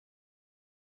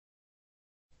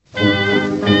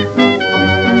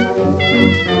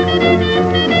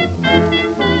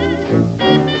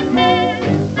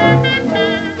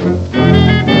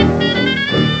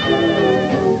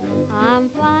I'm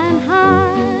flying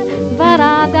high, but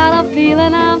I've got a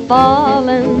feeling I'm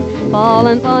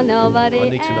falling for nobody. I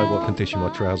need to know what condition my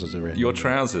trousers are in. Your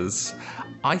trousers,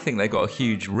 I think they got a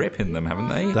huge rip in them, haven't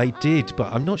they? They did,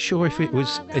 but I'm not sure if it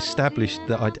was established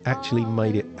that I'd actually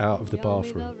made it out of the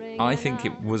bathroom. I think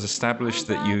it was established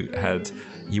that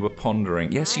you were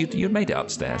pondering. Yes, you'd made it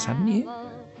upstairs, hadn't you?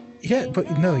 Yeah,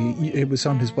 but no, it was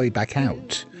on his way back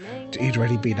out. He'd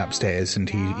already been upstairs and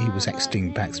he was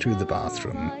exiting back through the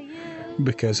bathroom.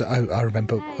 Because I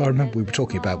remember we were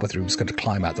talking about whether he was going to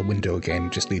climb out the window again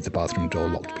and just leave the bathroom door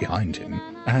locked behind him.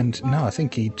 And no, I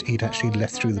think he'd actually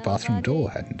left through the bathroom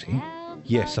door, hadn't he?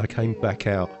 Yes, I came back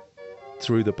out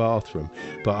through the bathroom,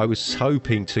 but I was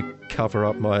hoping to cover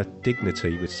up my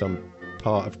dignity with some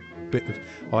bit of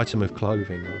item of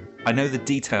clothing. I know the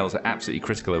details are absolutely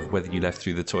critical of whether you left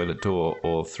through the toilet door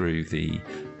or through the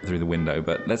window,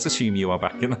 but let's assume you are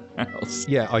back in the house.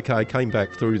 Yeah, I came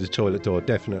back through the toilet door,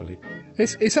 definitely.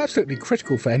 It's absolutely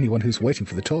critical for anyone who's waiting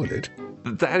for the toilet.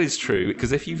 That is true,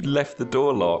 because if you've left the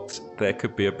door locked, there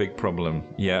could be a big problem.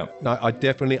 Yeah. No, I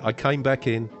came back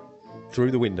in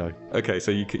through the window. Okay,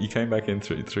 so you came back in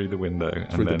through the window.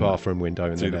 Through the bathroom window.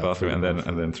 And through then the bathroom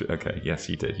and then through... Okay, yes,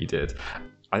 you did.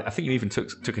 I think you even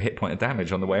took a hit point of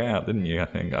damage on the way out, didn't you? I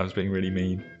think I was being really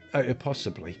mean.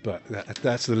 Possibly, but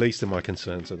that's the least of my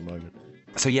concerns at the moment.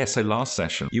 So last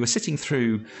session, you were sitting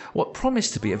through what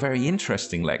promised to be a very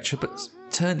interesting lecture, but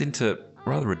turned into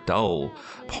rather a dull,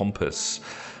 pompous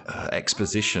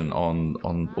exposition on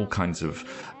all kinds of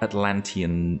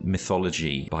Atlantean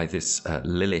mythology by this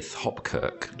Lilith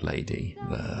Hopkirk lady.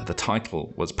 The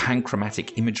title was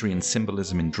Panchromatic Imagery and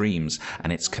Symbolism in Dreams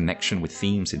and its Connection with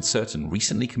Themes in Certain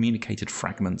Recently Communicated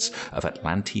Fragments of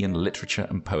Atlantean Literature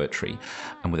and Poetry.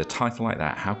 And with a title like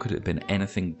that, how could it have been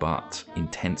anything but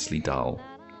intensely dull?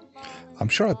 I'm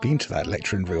sure I've been to that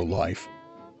lecture in real life.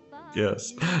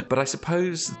 Yes. But I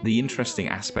suppose the interesting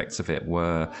aspects of it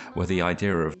were the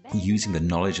idea of using the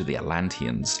knowledge of the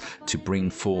Atlanteans to bring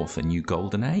forth a new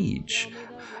golden age.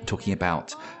 Talking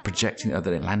about projecting that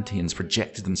the Atlanteans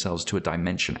projected themselves to a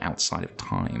dimension outside of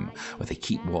time, where they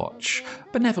keep watch,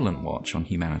 benevolent watch on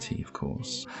humanity, of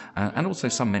course. And also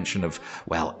some mention of,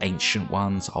 ancient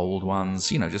ones, old ones,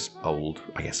 just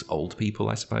old people,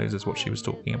 I suppose, is what she was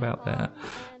talking about there.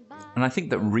 And I think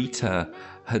that Rita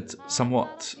had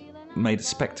somewhat made a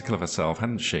spectacle of herself,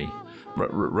 hadn't she?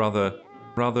 Rather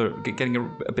getting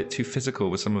a bit too physical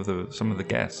with some of the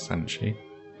guests, hadn't she?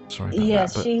 Sorry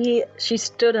about that. Yeah, she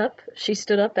stood up. She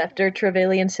stood up after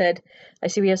Trevelyan said, "I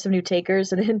see we have some new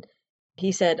takers," and then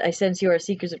he said, "I sense you are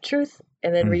seekers of truth."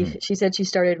 And then she said she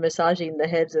started massaging the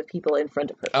heads of people in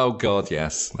front of her. Oh God,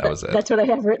 yes, that was it. That's what I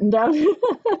have written down.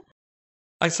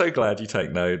 I'm so glad you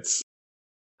take notes.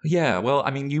 Yeah, well,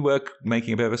 I mean, you were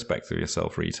making a bit of a spectacle of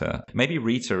yourself, Rita. Maybe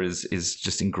Rita is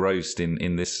just engrossed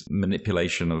in this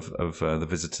manipulation of the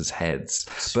visitors' heads.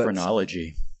 It's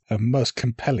phrenology. A most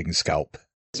compelling scalp.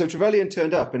 So Trevelyan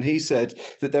turned up and he said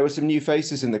that there were some new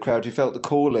faces in the crowd who felt the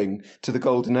calling to the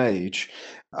Golden Age.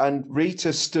 And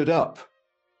Rita stood up.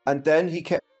 And then he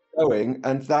kept going,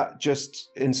 and that just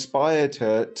inspired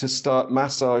her to start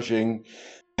massaging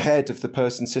the head of the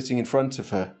person sitting in front of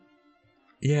her.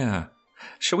 Yeah.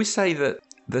 Shall we say that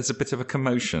there's a bit of a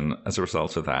commotion as a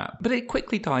result of that? But it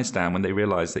quickly dies down when they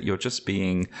realise that you're just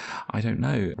being, I don't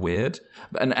know, weird.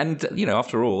 And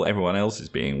after all, everyone else is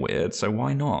being weird, so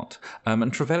why not?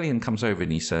 And Trevelyan comes over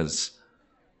and he says,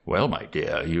 "Well, my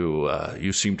dear,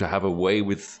 you seem to have a way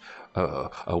with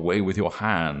your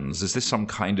hands. Is this some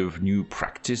kind of new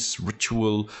practice,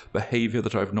 ritual, behaviour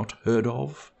that I've not heard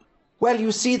of?" Well,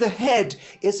 you see, the head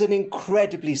is an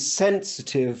incredibly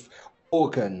sensitive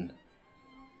organ.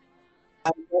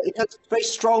 And it has very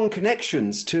strong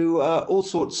connections to all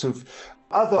sorts of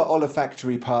other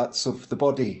olfactory parts of the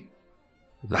body.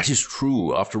 That is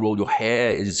true. After all, your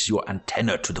hair is your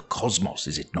antenna to the cosmos,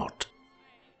 is it not?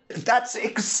 That's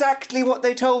exactly what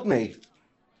they told me.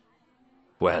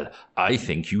 Well, I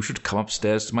think you should come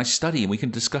upstairs to my study and we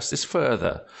can discuss this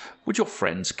further. Would your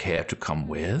friends care to come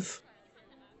with?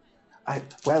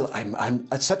 I'm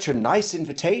at such a nice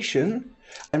invitation.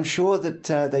 I'm sure that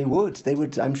they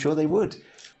would. I'm sure they would.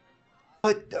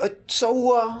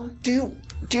 So, do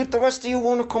the rest of you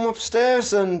want to come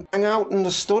upstairs and hang out in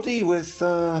the study with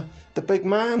the big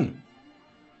man?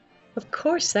 Of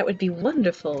course, that would be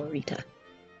wonderful, Rita.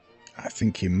 I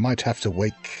think you might have to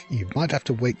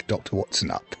wake Dr.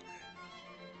 Watson up.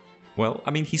 Well,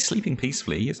 I mean, he's sleeping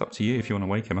peacefully. It's up to you if you want to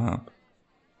wake him up.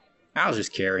 I'll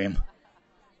just carry him.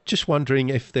 just wondering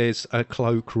if there's a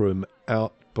cloakroom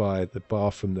out by the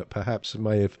bathroom that perhaps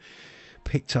may have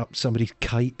picked up somebody's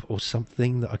cape or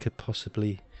something that I could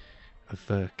possibly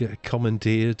have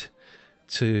commandeered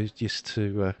to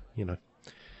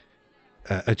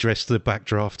address the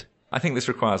backdraft. I think this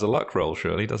requires a luck roll,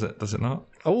 surely, does it not?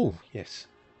 Oh, yes.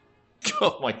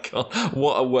 Oh my god,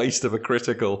 what a waste of a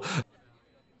critical.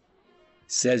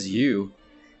 Says you.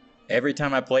 Every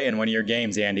time I play in one of your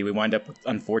games, Andy, we wind up with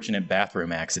unfortunate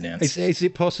bathroom accidents. Is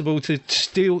it possible to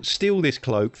steal this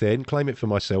cloak then, claim it for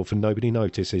myself, and nobody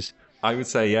notices? I would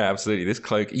say, yeah, absolutely. This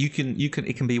cloak,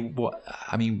 it can be what,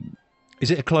 I mean...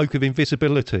 Is it a cloak of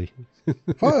invisibility?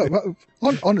 Well,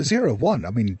 on a 0-1,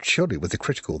 I mean, surely with the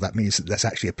critical, that means that there's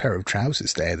actually a pair of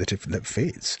trousers there that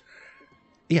fits.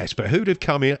 Yes, but who'd have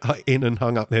come in and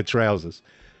hung up their trousers?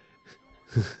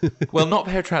 Well, not a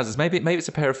pair of trousers. Maybe it's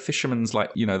a pair of fishermen's,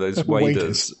 like, those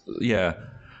waders. Yeah,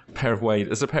 pair of waders.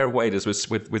 There's a pair of waders with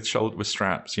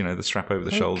straps. The strap over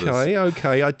the shoulders.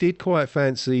 Okay. I did quite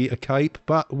fancy a cape,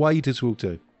 but waders will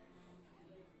do.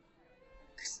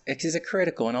 It's a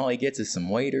critical, and all he gets is some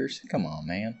waders. Come on,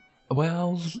 man.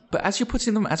 Well, but as you're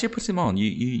putting them on,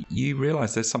 you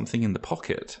realise there's something in the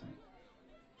pocket.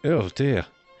 Oh dear!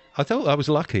 I thought I was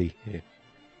lucky. Yeah.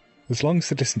 As long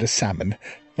as it isn't a salmon.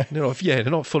 They're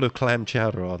not full of clam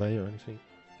chowder, are they, or anything?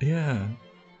 Yeah.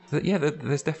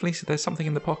 There's something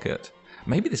in the pocket.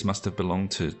 Maybe this must have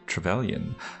belonged to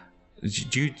Trevelyan.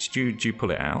 Did you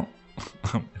pull it out?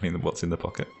 I mean, what's in the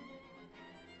pocket?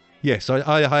 Yes,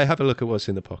 I have a look at what's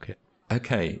in the pocket.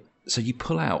 Okay, so you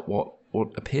pull out what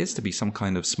appears to be some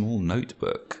kind of small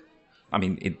notebook. I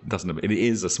mean, it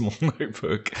is a small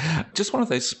notebook. Just one of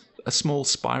those, a small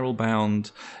spiral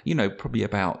bound, probably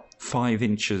about 5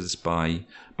 inches by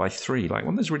 3, like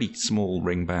one of those really small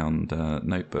ring bound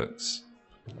notebooks.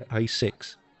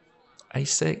 A6.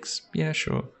 A6? Yeah,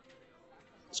 sure.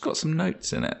 It's got some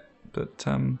notes in it, but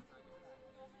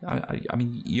I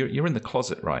mean, you're in the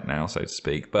closet right now, so to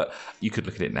speak. But you could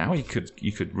look at it now. You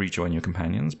could rejoin your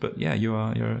companions. But yeah, you're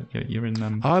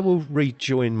in. I will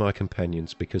rejoin my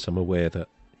companions because I'm aware that,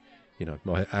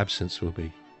 my absence will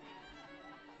be.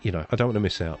 I don't want to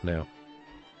miss out now.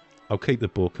 I'll keep the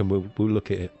book and we'll look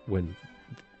at it when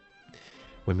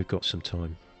we've got some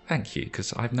time. Thank you,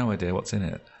 because I have no idea what's in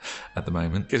it at the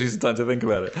moment. Gives you some time to think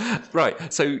about it.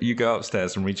 Right, so you go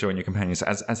upstairs and rejoin your companions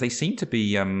as they seem to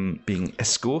be being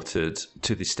escorted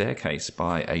to the staircase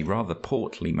by a rather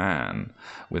portly man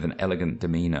with an elegant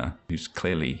demeanour, who's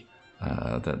clearly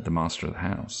the master of the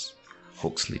house,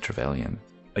 Hawksley Trevelyan.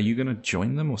 Are you going to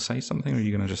join them or say something, or are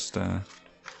you going to just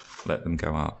let them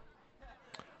go up?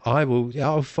 I will.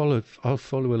 I'll follow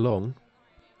along.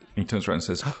 He turns around and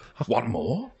says, "One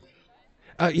more."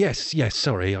 Yes.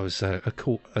 Sorry, I was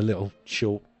caught a little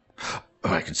short.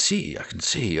 Oh, I can see.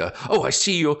 I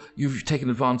see you've taken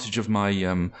advantage of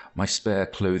my my spare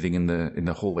clothing in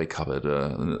the hallway cupboard,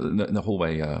 in the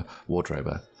hallway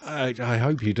wardrobe. I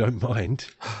hope you don't mind.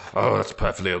 Oh, that's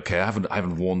perfectly okay. I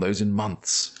haven't worn those in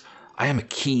months. I am a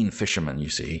keen fisherman, you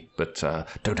see, but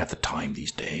don't have the time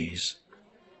these days.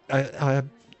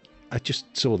 I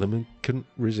just saw them and couldn't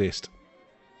resist.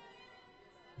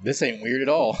 This ain't weird at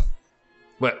all.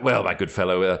 Well, my good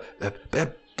fellow,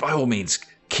 by all means,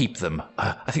 keep them.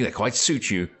 I think they quite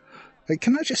suit you.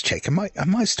 Can I just check? Am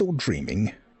I still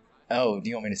dreaming? Oh, do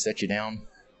you want me to set you down?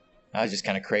 I was just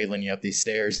kind of cradling you up these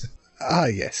stairs.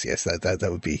 Yes. That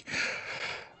would be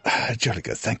jolly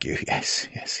good. Thank you. Yes.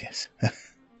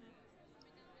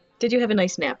 Did you have a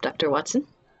nice nap, Dr. Watson?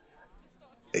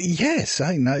 Yes,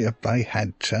 I know. I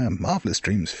had marvellous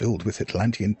dreams filled with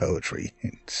Atlantean poetry.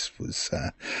 It was,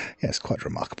 quite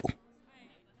remarkable.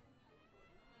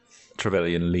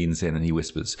 Trevelyan leans in and he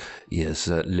whispers, "Yes,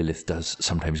 Lilith does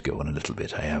sometimes go on a little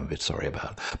bit. I am a bit sorry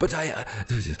about, but I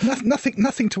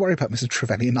nothing to worry about, Mr.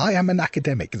 Trevelyan. I am an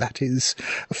academic. That is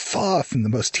far from the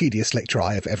most tedious lecture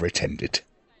I have ever attended."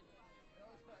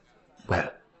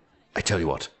 Well, I tell you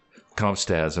what. Come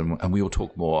upstairs and we will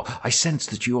talk more. I sense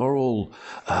that you are all,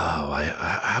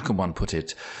 how can one put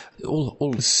it?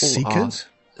 All seekers?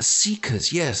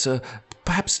 Seekers, yes.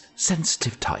 Perhaps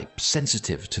sensitive types,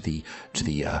 sensitive to the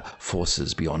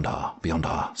forces beyond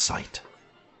our sight.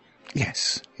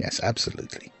 Yes,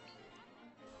 absolutely.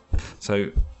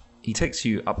 So he takes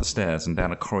you up the stairs and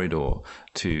down a corridor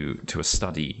to a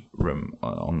study room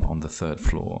on the 3rd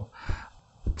floor.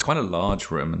 It's quite a large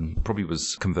room and probably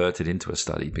was converted into a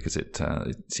study because it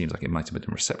seems like it might have been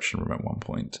a reception room at one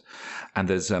point. And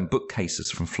there's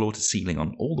bookcases from floor to ceiling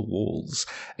on all the walls,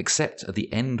 except at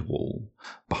the end wall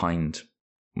behind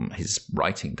his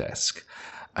writing desk.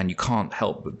 and you can't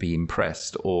help but be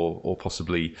impressed, or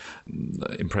possibly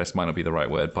impressed might not be the right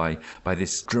word, by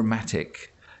this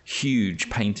dramatic, huge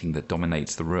painting that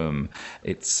dominates the room.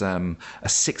 It's a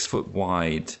 6 foot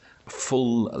wide,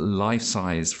 full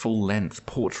life-size, full-length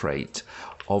portrait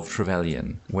of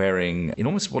Trevelyan wearing in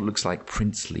almost what looks like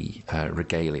princely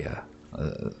regalia,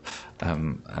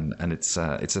 and it's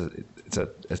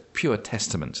a pure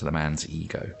testament to the man's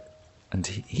ego. And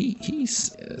he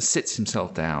sits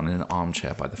himself down in an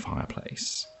armchair by the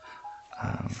fireplace,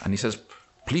 and he says,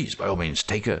 "Please, by all means,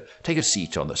 take a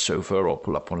seat on the sofa or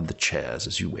pull up one of the chairs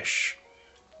as you wish."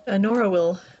 Nora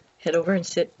will head over and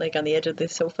sit like on the edge of the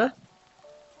sofa.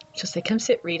 She'll say, "Come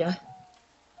sit, Rita."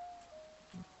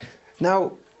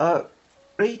 Now,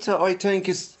 Rita, I think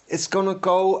is gonna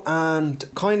go and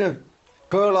kind of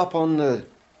curl up on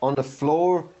the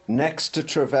floor next to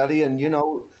Trevelyan,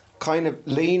 kind of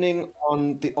leaning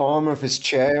on the arm of his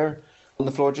chair on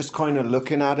the floor, just kind of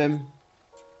looking at him.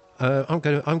 I'm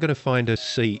gonna find a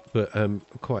seat, but I'm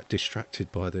quite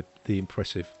distracted by the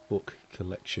impressive book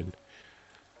collection.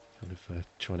 Kind of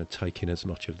trying to take in as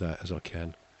much of that as I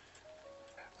can.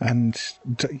 And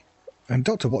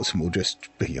Dr. Watson will just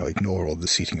ignore all the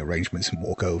seating arrangements and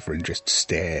walk over and just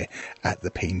stare at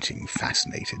the painting,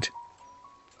 fascinated.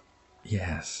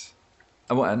 Yes.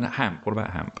 Oh, and Hamp. What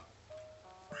about Hamp?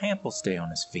 Hamp will stay on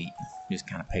his feet, just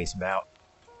kind of pace about.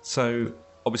 So,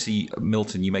 obviously,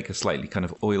 Milton, you make a slightly kind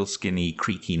of oil-skinny,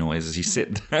 creaky noise as you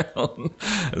sit down.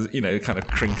 Kind of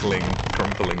crinkling,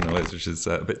 crumpling noise, which is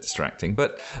a bit distracting.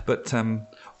 But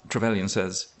Trevelyan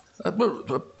says,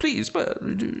 "Please,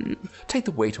 take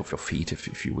the weight off your feet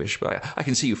if you wish. But I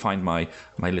can see you find my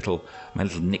little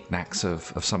knickknacks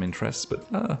of some interest. But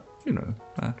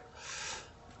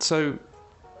So,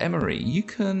 Emery, you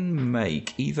can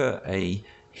make either a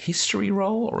history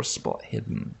roll or a spot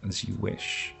hidden as you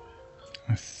wish."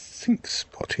 I think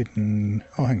spot hidden.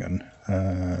 Oh, hang on.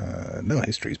 No,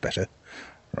 history's better.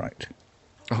 Right.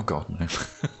 Oh God, no.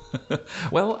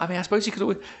 Well, I mean, I suppose you could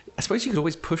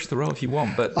always push the roll if you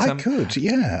want, but I could,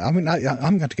 yeah. I mean,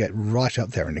 I'm going to get right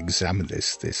up there and examine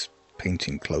this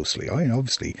painting closely. I mean,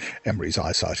 obviously, Emery's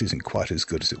eyesight isn't quite as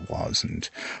good as it was, and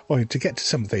to get to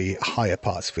some of the higher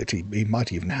parts of it, he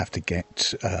might even have to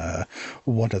get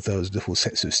one of those little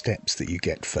sets of steps that you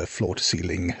get for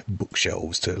floor-to-ceiling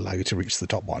bookshelves to allow you to reach the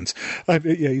top ones.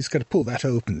 He's going to pull that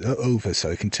over so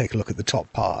he can take a look at the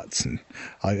top parts, and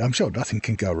I'm sure nothing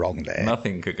can go wrong there.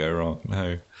 Nothing could go wrong,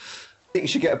 no. I think you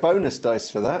should get a bonus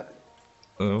dice for that.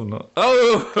 Oh, no.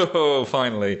 Oh,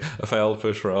 finally, a failed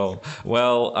push roll.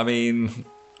 Well, I mean,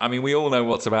 we all know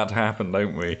what's about to happen,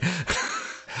 don't we?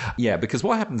 Yeah, because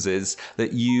what happens is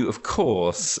that you, of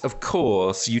course,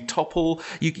 you topple,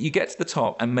 you get to the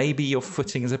top, and maybe your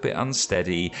footing is a bit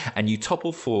unsteady, and you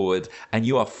topple forward, and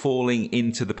you are falling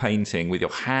into the painting with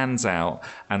your hands out,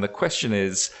 and the question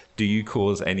is, do you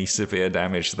cause any severe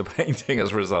damage to the painting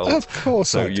as a result? Of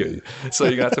course I do. So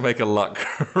you have to make a luck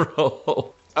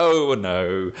roll. Oh,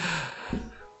 no.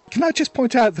 Can I just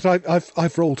point out that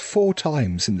I've rolled 4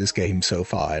 times in this game so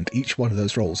far, and each one of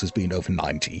those rolls has been over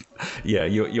 90. Yeah,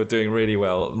 you're doing really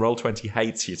well. Roll20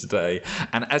 hates you today.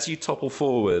 And as you topple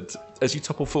forward,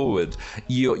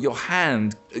 your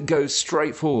hand goes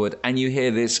straight forward, and you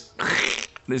hear this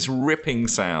ripping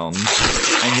sound,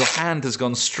 and your hand has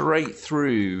gone straight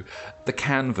through the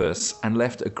canvas and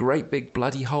left a great big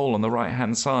bloody hole on the right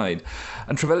hand side.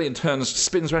 And Trevelyan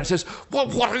spins around and says,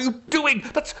 What are you doing?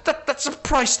 That's a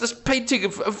priceless painting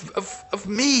of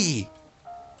me.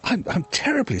 I'm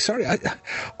terribly sorry. The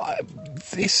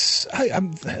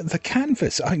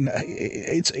canvas.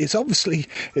 It's obviously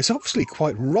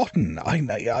quite rotten.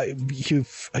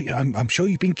 I'm sure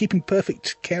you've been keeping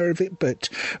perfect care of it, but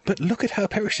look at how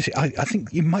perished it is. I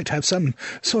think you might have some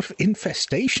sort of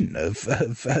infestation of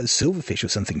silverfish or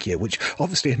something here, which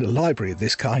obviously in a library of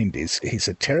this kind is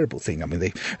a terrible thing. I mean,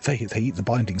 they eat the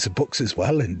bindings of books as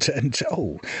well,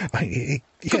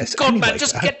 yes. God, anyway, man,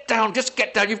 just get down.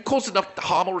 You've caused enough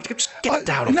harm already. Just get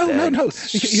down. No.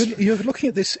 You're looking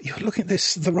at this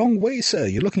the wrong way, sir.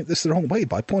 You're looking at this the wrong way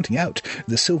by pointing out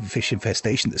the silverfish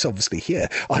infestation that's obviously here.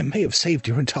 I may have saved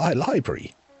your entire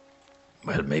library.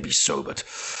 Well, maybe so, but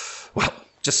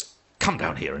just come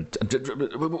down here and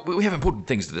we have important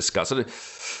things to discuss.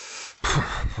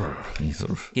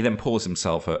 He then pours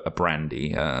himself a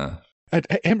brandy. And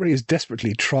Emery is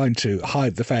desperately trying to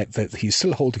hide the fact that he's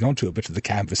still holding on to a bit of the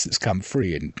canvas that's come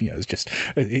free, and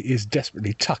is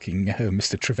desperately tucking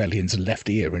Mr. Trevelyan's left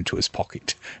ear into his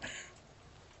pocket.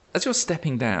 As you're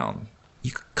stepping down,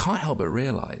 you can't help but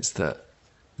realise that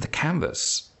the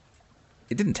canvas,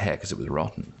 it didn't tear because it was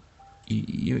rotten.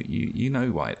 You know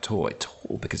why it tore. It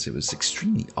tore because it was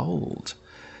extremely old.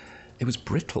 it was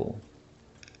brittle.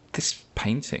 This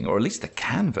painting, or at least the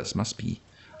canvas, must be,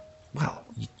 well,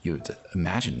 you'd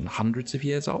imagine hundreds of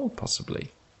years old, possibly.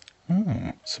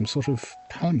 Some sort of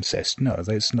palimpsest. No,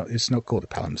 it's not called a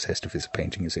palimpsest if it's a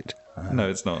painting, is it? No,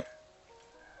 it's not.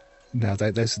 No,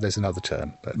 there's another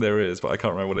term. But... There is, but I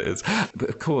can't remember what it is. But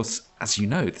of course, as you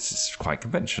know, this is quite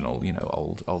conventional. You know,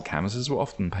 old canvases were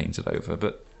often painted over,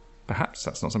 but perhaps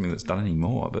that's not something that's done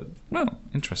anymore. But, well,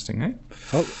 interesting, eh?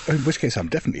 Well, in which case I'm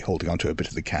definitely holding on to a bit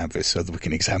of the canvas so that we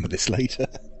can examine this later.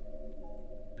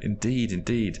 Indeed,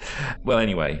 indeed. Well,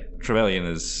 anyway, Trevelyan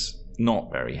is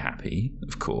not very happy,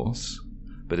 of course,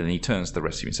 but then he turns to the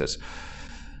rest of you and says,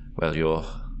 well, your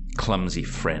clumsy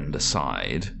friend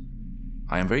aside,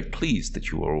 I am very pleased that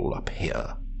you are all up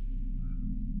here.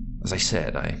 As I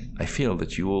said, I feel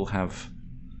that you all have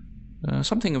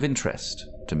something of interest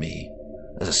to me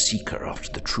as a seeker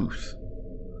after the truth.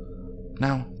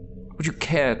 Now, would you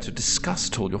care to discuss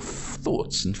at all your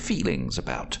thoughts and feelings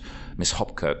about Miss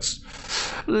Hopkirk's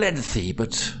lengthy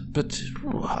but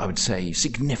I would say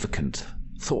significant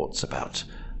thoughts about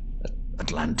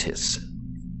Atlantis,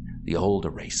 the older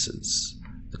races,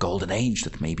 the golden age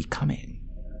that may be coming?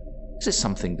 Is this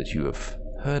something that you have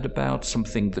heard about,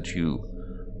 something that you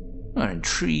are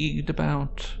intrigued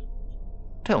about?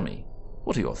 Tell me,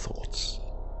 what are your thoughts?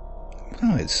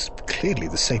 Well, it's clearly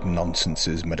the same nonsense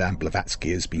as Madame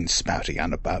Blavatsky has been spouting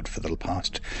on about for the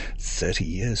past 30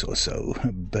 years or so,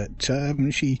 but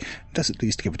she does at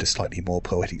least give it a slightly more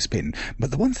poetic spin.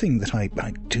 But the one thing that I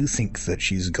do think that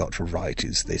she's got right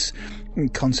is this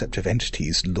concept of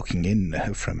entities looking in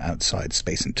from outside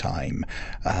space and time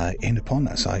in upon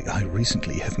us. I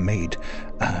recently have made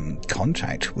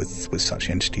contact with such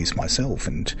entities myself,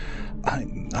 and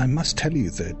I must tell you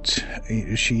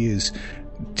that she is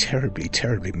terribly,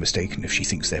 terribly mistaken if she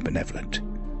thinks they're benevolent.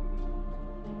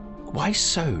 Why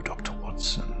so, Dr.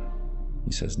 Watson?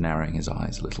 He says, narrowing his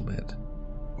eyes a little bit.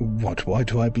 What? Why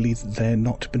do I believe that they're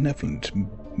not benevolent?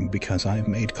 Because I've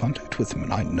made contact with them,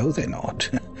 and I know they're not.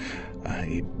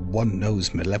 One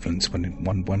knows malevolence when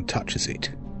one touches it.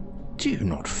 Do you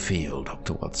not feel,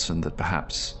 Dr. Watson, that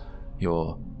perhaps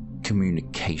your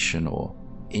communication or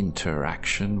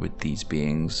interaction with these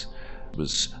beings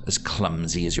was as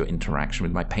clumsy as your interaction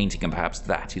with my painting, and perhaps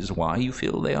that is why you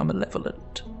feel they are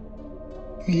malevolent?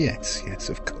 Yes,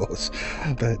 of course.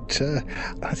 But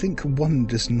I think one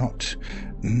does not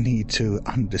need to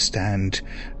understand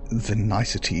the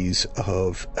niceties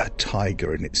of a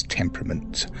tiger and its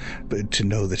temperament, but to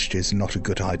know that it is not a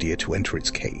good idea to enter its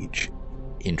cage.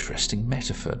 Interesting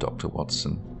metaphor, Dr.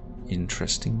 Watson.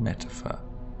 Interesting metaphor.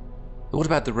 What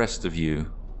about the rest of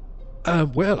you?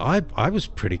 Well, I was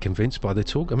pretty convinced by the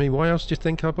talk. I mean, why else do you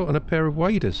think I put on a pair of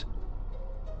waders?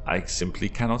 I simply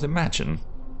cannot imagine.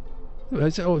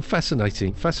 It's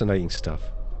fascinating stuff.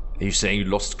 Are you saying you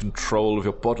lost control of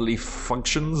your bodily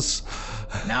functions?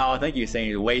 No, I think you're saying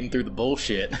you're wading through the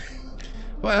bullshit.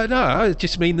 Well, no, I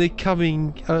just mean the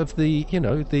coming of the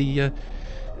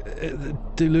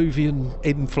Diluvian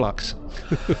influx.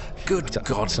 Good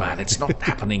God, man, it's not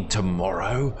happening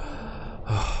tomorrow.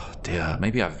 Oh, dear,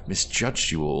 maybe I've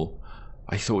misjudged you all.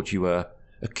 I thought you were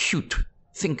acute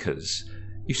thinkers.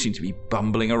 You seem to be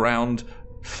bumbling around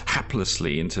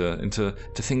haplessly into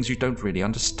things you don't really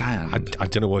understand. I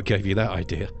don't know what gave you that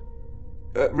idea.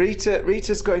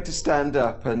 Rita's going to stand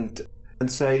up and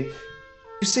say,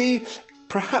 you see,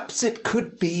 perhaps it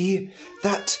could be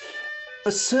that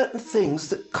there are certain things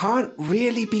that can't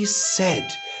really be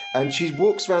said. And she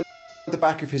walks around the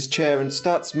back of his chair and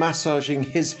starts massaging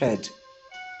his head.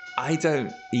 I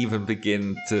don't even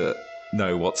begin to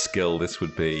know what skill this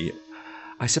would be.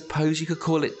 I suppose you could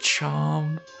call it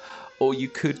charm, or you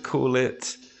could call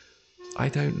it, I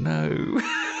don't know.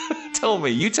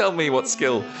 You tell me what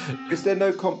skill. Is there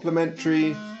no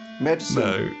complementary medicine?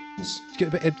 No.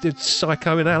 Get a bit of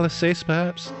psychoanalysis,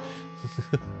 perhaps?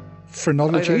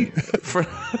 Phrenology?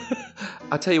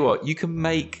 I'll tell you what, you can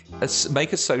make a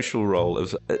social roll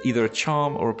of either a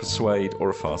charm or a persuade or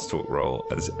a fast talk roll,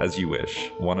 as you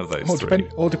wish. One of those three.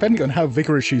 Depending on how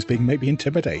vigorous she's being, maybe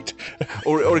intimidate.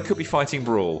 or it could be fighting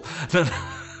brawl.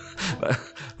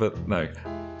 But no.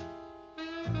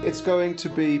 It's going to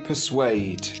be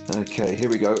persuade. Okay, here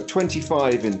we go.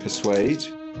 25 in persuade.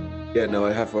 Yeah, no,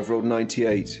 I've rolled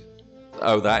 98.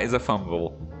 Oh, that is a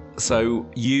fumble. So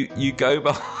you go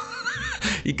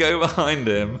behind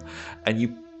him and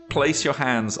you place your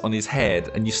hands on his head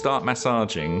and you start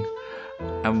massaging,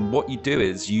 and what you do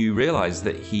is you realise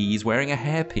that he's wearing a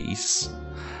hairpiece,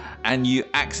 and you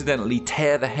accidentally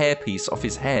tear the hairpiece off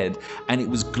his head, and it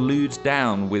was glued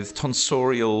down with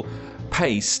tonsorial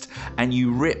paste, and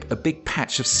you rip a big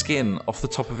patch of skin off the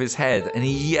top of his head, and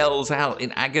he yells out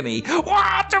in agony,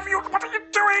 what are you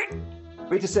doing?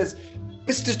 Rita says,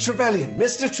 Mr. Trevelyan,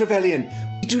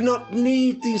 we do not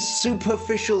need these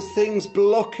superficial things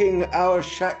blocking our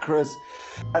chakras.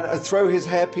 And I throw his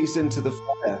hairpiece into the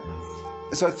fire.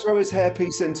 So I throw his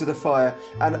hairpiece into the fire,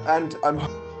 and I'm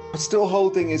still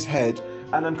holding his head,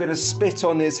 and I'm going to spit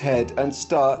on his head and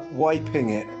start wiping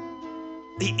it.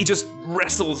 He just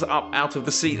wrestles up out of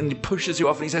the seat and he pushes you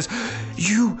off and he says,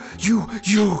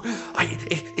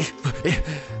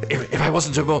 if I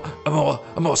wasn't a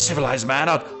more civilized man,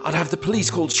 I'd have the police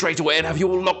called straight away and have you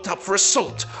all locked up for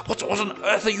assault. What on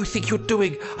earth are you think you're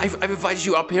doing? I've invited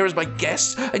you up here as my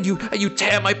guest, and you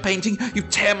tear my painting, you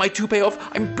tear my toupee off.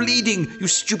 I'm bleeding, you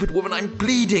stupid woman, I'm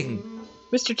bleeding.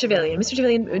 Mr.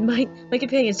 Trevelyan, my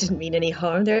companions didn't mean any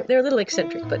harm. They're a little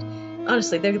eccentric, but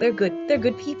honestly, they're good. They're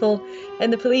good people.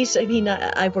 And the police,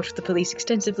 I've worked with the police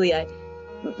extensively.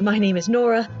 My name is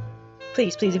Nora.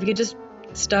 Please, if you could just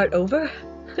start over.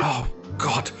 Oh,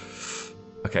 God.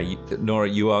 Okay, Nora,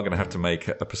 you are going to have to make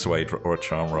a persuade or a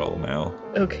charm roll now.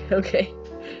 Okay.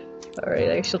 All right,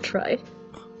 I shall try.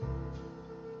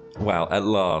 Wow, at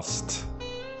last,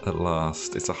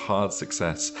 it's a hard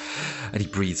success. And he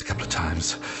breathes a couple of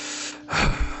times.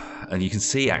 And you can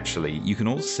see, you can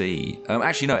all see. No,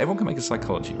 everyone can make a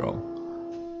psychology roll.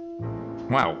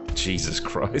 Wow, Jesus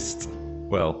Christ.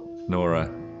 Well,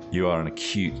 Nora, you are an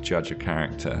acute judge of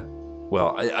character.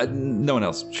 Well, no one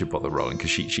else should bother rolling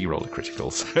because she rolled a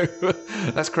critical. So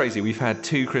that's crazy. We've had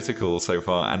 2 criticals so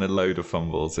far and a load of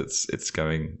fumbles.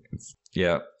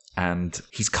 Yeah. And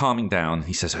he's calming down.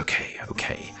 He says,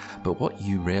 okay. But what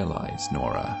you realise,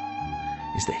 Nora,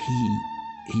 is that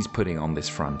he's putting on this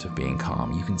front of being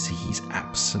calm. You can see he's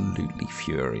absolutely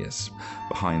furious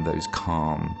behind those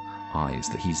calm eyes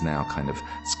that he's now kind of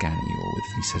scanning you all with.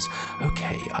 And he says,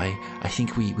 okay, I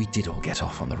think we did all get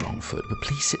off on the wrong foot, but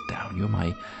please sit down.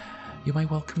 You're my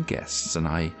welcome guests, and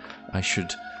I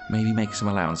should maybe make some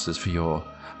allowances for your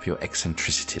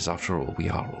eccentricities. After all, we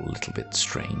are all a little bit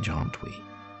strange, aren't we?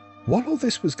 While all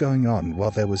this was going on,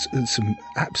 while there was some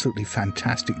absolutely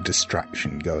fantastic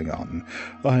distraction going on,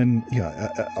 and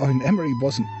Emery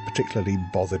wasn't particularly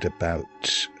bothered about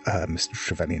Mr.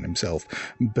 Trevelyan himself,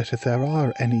 but if there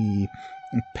are any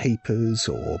papers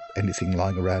or anything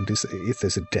lying around, if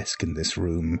there's a desk in this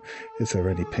room, if there are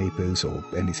any papers or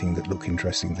anything that look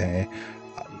interesting there,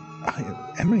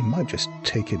 Emery might just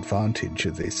take advantage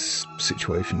of this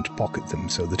situation to pocket them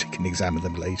so that he can examine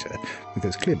them later,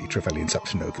 because clearly Trevelyan's up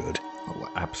to no good.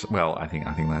 Well, I think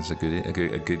that's a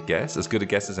good guess, as good a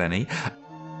guess as any.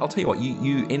 I'll tell you what,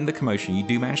 you in the commotion, you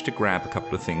do manage to grab a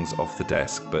couple of things off the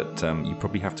desk, but you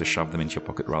probably have to shove them into your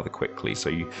pocket rather quickly, so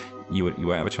you won't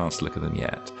have a chance to look at them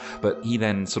yet. But he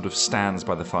then sort of stands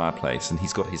by the fireplace, and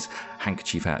he's got his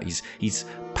handkerchief out. He's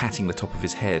patting the top of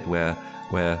his head where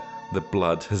the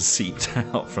blood has seeped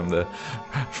out from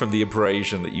the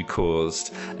abrasion that you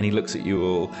caused, and he looks at you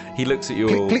all.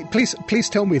 Please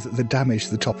tell me that the damage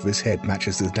to the top of his head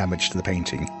matches the damage to the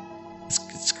painting.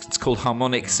 It's called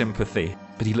harmonic sympathy.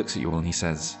 But he looks at you all and he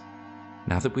says,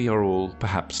 now that we are all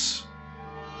perhaps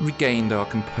regained our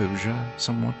composure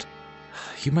somewhat,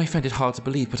 you may find it hard to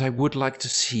believe, but I would like to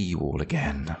see you all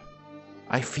again.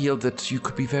 I feel that you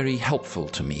could be very helpful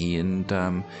to me in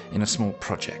a small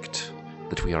project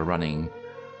that we are running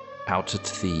out at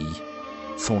the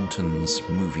Thornton's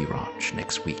Movie Ranch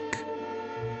next week.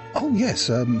 Oh yes,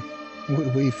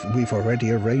 we've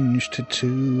already arranged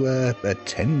to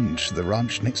attend the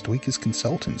ranch next week as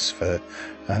consultants for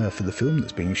the film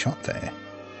that's being shot there.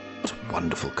 What a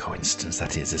wonderful coincidence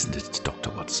that is, isn't it, Dr.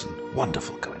 Watson?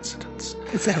 Wonderful coincidence.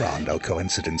 There are no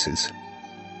coincidences.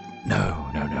 No.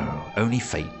 Only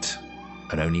fate,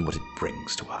 and only what it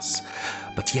brings to us.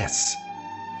 But yes,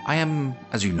 I am,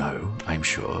 as you know, I'm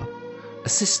sure,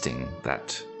 assisting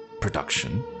that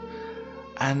production,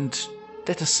 and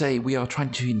let us say we are trying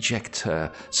to inject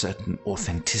a certain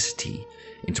authenticity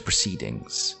into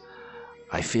proceedings.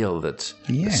 I feel that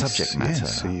the subject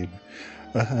matter...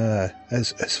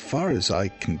 Yes, as far as I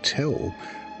can tell,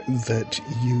 that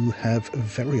you have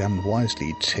very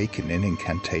unwisely taken an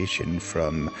incantation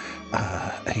from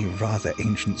a rather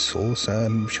ancient source,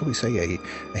 shall we say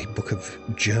a book of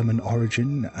German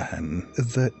origin,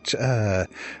 that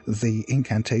the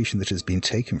incantation that has been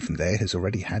taken from there has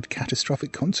already had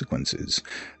catastrophic consequences,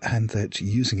 and that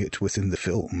using it within the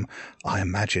film, I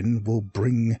imagine, will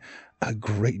bring a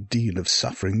great deal of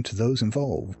suffering to those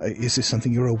involved. Is this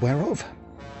something you're aware of?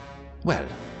 Well,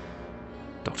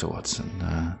 Dr. Watson,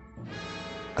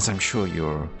 as I'm sure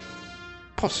you're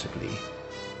possibly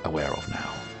aware of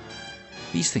now,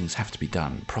 these things have to be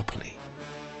done properly,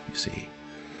 you see.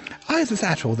 Either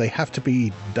that or they have to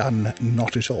be done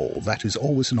not at all. That is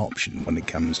always an option when it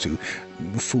comes to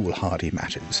foolhardy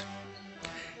matters.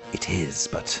 It is,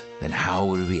 but then how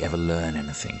would we ever learn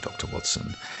anything, Dr.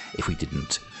 Watson, if we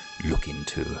didn't look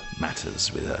into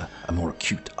matters with a more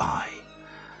acute eye?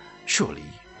 Surely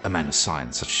a man of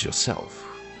science such as yourself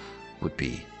would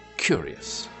be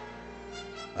curious.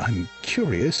 I'm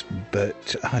curious,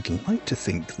 but I'd like to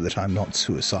think that I'm not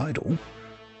suicidal.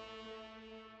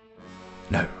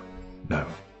 No.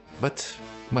 But,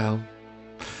 well,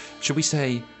 should we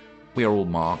say we are all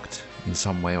marked in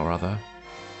some way or other?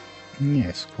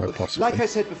 Yes, quite possibly. Like I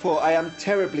said before, I am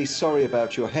terribly sorry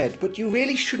about your head, but you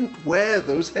really shouldn't wear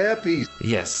those hairpieces.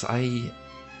 Yes, I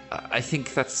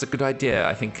think that's a good idea.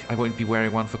 I think I won't be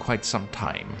wearing one for quite some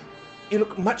time. You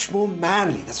look much more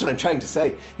manly. That's what I'm trying to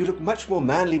say. You look much more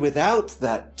manly without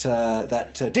that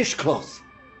dishcloth.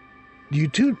 You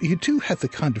do have the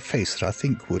kind of face that I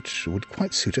think would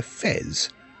quite suit a fez.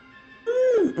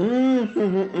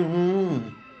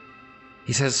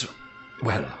 He says,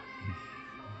 well,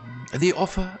 the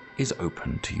offer is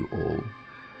open to you all.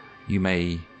 You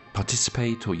may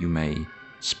participate, or you may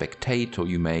spectate, or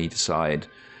you may decide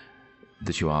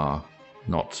that you are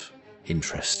not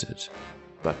interested.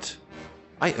 But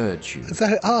I urge you.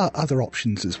 There are other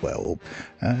options as well,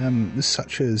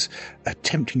 such as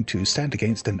attempting to stand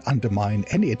against and undermine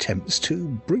any attempts to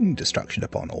bring destruction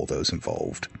upon all those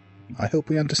involved. I hope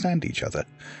we understand each other.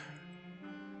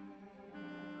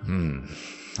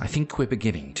 I think we're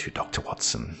beginning to, Dr.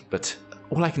 Watson, but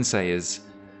all I can say is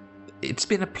it's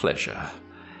been a pleasure.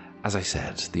 As I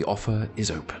said, the offer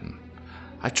is open.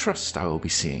 I trust I will be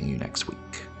seeing you next week.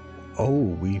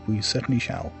 Oh, we certainly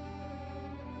shall.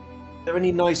 Are there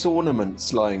any nice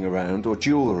ornaments lying around, or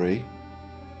jewellery?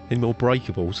 Any more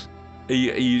breakables?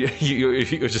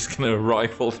 You're just going to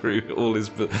rifle through all his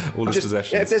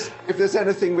possessions. Yeah, if there's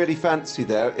anything really fancy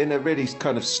there, in a really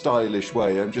kind of stylish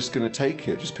way, I'm just going to take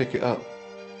it, just pick it up.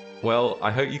 Well,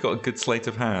 I hope you got a good sleight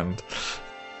of hand.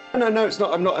 No, it's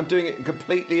not. I'm doing it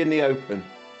completely in the open.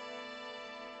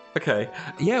 Okay.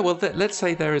 Yeah, well, let's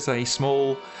say there is a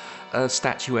small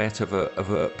statuette of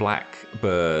a black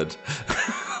bird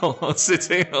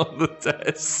sitting on the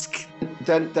desk.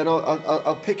 Then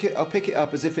I'll pick it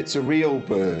up as if it's a real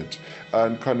bird,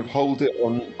 and kind of hold it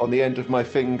on the end of my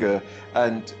finger,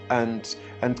 and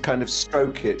kind of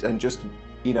stroke it, and just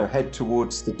head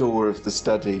towards the door of the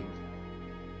study.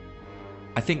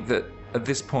 I think that at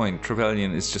this point,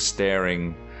 Trevelyan is just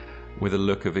staring with a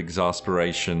look of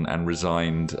exasperation and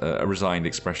a resigned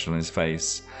expression on his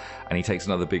face, and he takes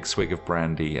another big swig of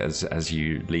brandy as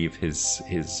you leave his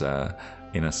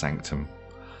inner sanctum.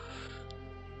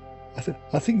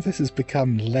 I think this has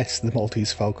become less the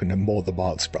Maltese Falcon and more the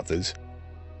Marx Brothers.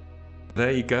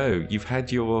 There you go. You've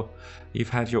had your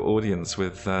audience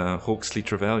with Hawksley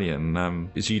Trevelyan.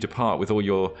 As you depart with all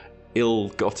your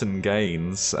ill-gotten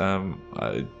gains,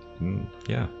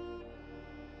 yeah.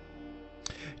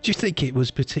 Do you think it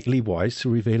was particularly wise to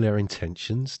reveal our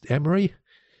intentions, Emery?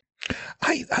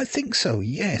 I think so,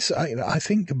 yes. I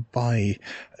think by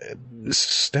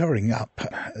stirring up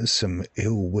some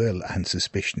ill will and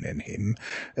suspicion in him,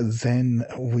 then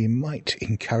we might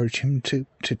encourage him to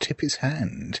tip his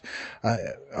hand.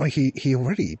 He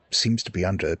already seems to be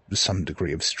under some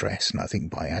degree of stress, and I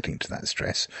think by adding to that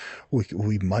stress,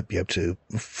 we might be able to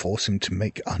force him to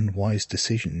make unwise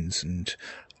decisions and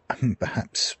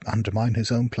perhaps undermine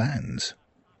his own plans.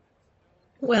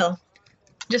 Well,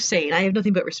 just saying, I have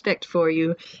nothing but respect for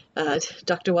you,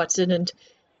 Dr. Watson, and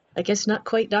I guess not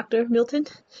quite Dr. Milton,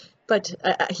 but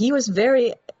he was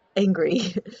very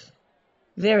angry,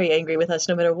 very angry with us,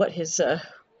 no matter what his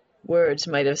words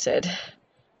might have said.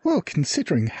 Well,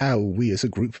 considering how we as a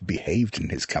group behaved in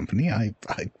his company,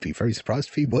 I'd be very surprised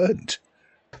if he weren't.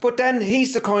 But then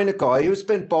he's the kind of guy who's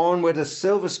been born with a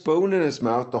silver spoon in his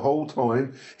mouth the whole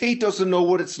time. He doesn't know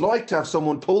what it's like to have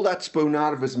someone pull that spoon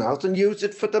out of his mouth and use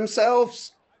it for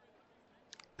themselves.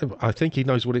 I think he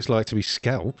knows what it's like to be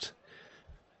scalped.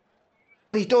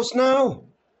 He does now.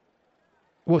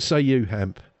 What say you,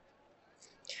 Hamp?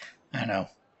 I know.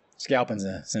 Scalping's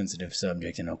a sensitive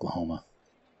subject in Oklahoma.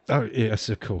 Oh, yes,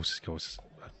 of course.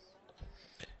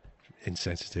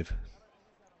 Insensitive.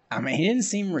 I mean, he didn't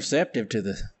seem receptive to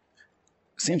the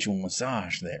sensual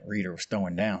massage that Rita was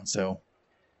throwing down, so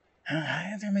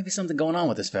there may be something going on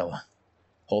with this fella.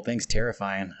 Whole thing's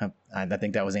terrifying. I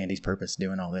think that was Andy's purpose,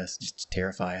 doing all this, just to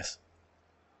terrify us.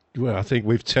 Well, I think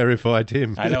we've terrified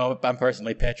him. I know, I'm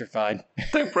personally petrified.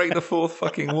 Don't break the fourth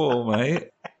fucking wall, mate.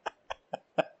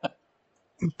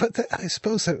 But I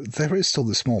suppose there is still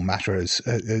the small matter as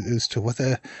to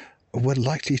whether we're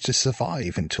likely to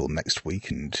survive until next week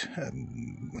and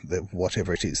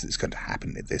whatever it is that's going to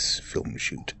happen at this film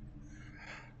shoot.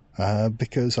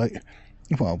 Because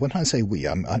when I say we,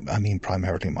 I mean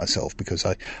primarily myself, because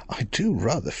I do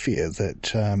rather fear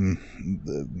that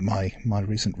my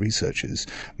recent researches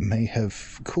may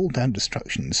have called down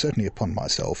destruction, certainly upon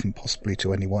myself and possibly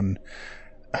to anyone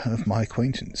of my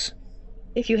acquaintance.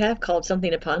 If you have called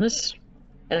something upon us,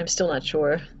 and I'm still not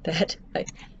sure that I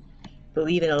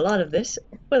believe in a lot of this,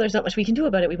 well, there's not much we can do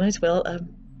about it. We might as well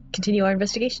continue our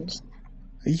investigations.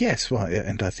 Yes, well,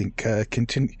 and I think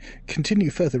continue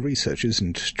further researches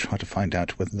and try to find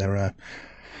out whether there are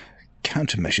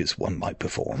countermeasures one might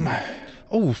perform.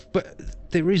 Oh,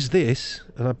 but there is this,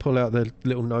 and I pull out the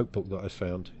little notebook that I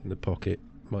found in the pocket,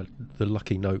 the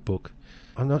lucky notebook.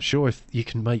 I'm not sure if you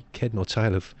can make head nor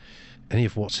tail of any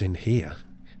of what's in here.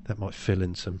 That might fill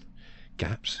in some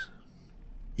gaps.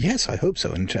 Yes, I hope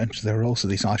so. And there are also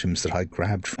these items that I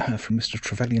grabbed from Mr.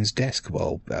 Trevelyan's desk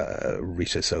while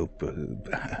Rita so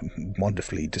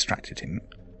wonderfully distracted him.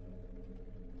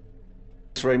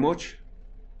 Thanks very much.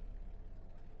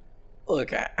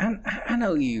 Look, I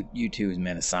know you two as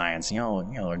men of science, y'all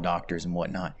are doctors and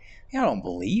whatnot. Y'all don't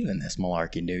believe in this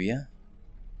malarkey, do you?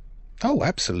 Oh,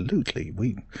 absolutely.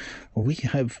 We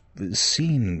have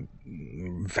seen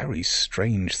very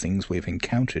strange things. We've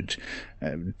encountered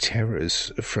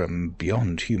terrors from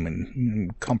beyond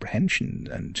human comprehension,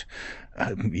 and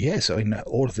yes, I mean,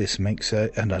 all of this makes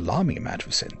an alarming amount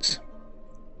of sense.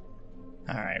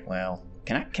 All right, well,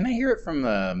 can I hear it from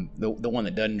the one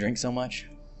that doesn't drink so much?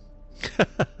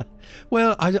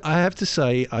 Well, I have to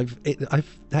say I've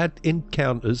had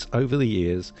encounters over the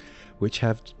years which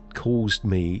have caused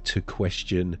me to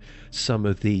question some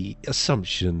of the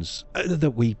assumptions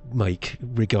that we make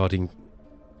regarding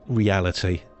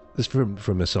reality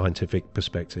from a scientific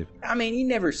perspective. I mean, you've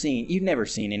never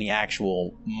seen any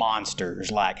actual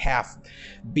monsters like half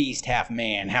beast, half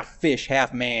man, half fish,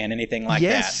 half man, anything like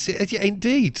that. Yes,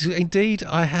 indeed,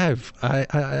 I have.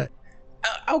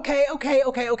 Okay.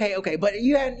 But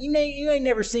you ain't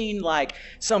never seen like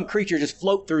some creature just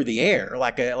float through the air,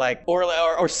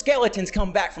 or skeletons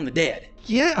come back from the dead.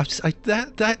 Yeah,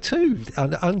 that too.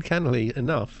 Uncannily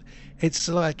enough, it's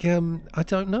like I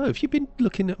don't know. Have you been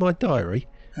looking at my diary?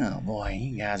 Oh boy,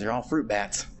 you guys are all fruit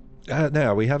bats.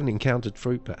 No, we haven't encountered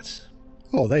fruit bats.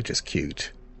 Oh, they're just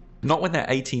cute. Not when they're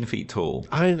 18 feet tall.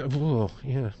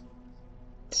 Yeah.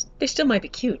 They still might be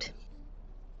cute.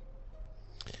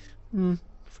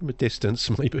 From a distance,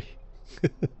 maybe.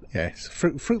 Yes,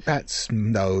 fruit bats,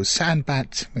 no. Sand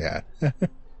bats, yeah.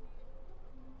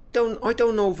 I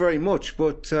don't know very much,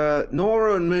 but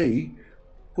Nora and me,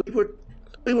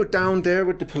 we were down there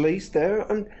with the police there,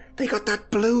 and they got that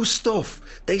blue stuff.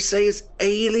 They say it's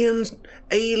alien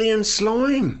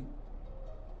slime.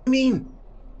 I mean,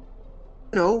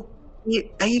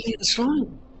 alien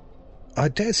slime. I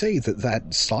dare say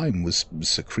that slime was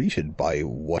secreted by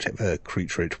whatever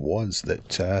creature it was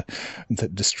that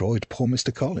destroyed poor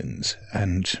Mr. Collins,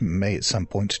 and may at some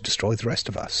point destroy the rest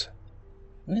of us.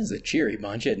 This is a cheery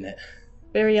bunch, isn't it?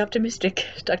 Very optimistic,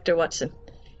 Dr. Watson.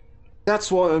 That's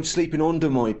why I'm sleeping under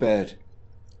my bed.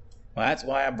 Well, that's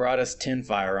why I brought us 10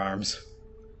 firearms.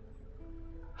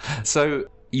 So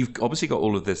you've obviously got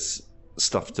all of this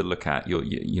stuff to look at.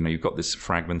 You've got this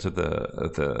fragment of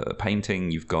the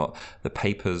painting. You've got the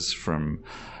papers from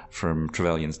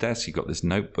Trevelyan's desk. You've got this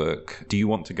notebook. Do you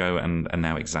want to go and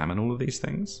now examine all of these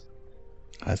things?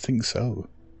 I think so.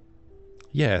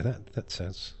 Yeah, that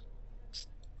sounds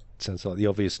like the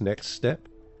obvious next step.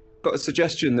 Got a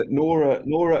suggestion that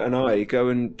Nora and I go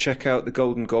and check out the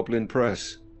Golden Goblin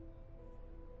Press.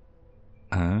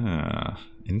 Ah,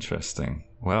 interesting.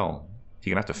 Well,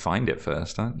 you're going to have to find it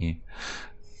first, aren't you?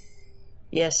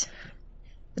 Yes.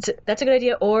 That's a good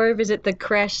idea. Or visit the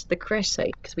crash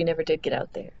site, because we never did get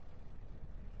out there.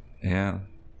 Yeah.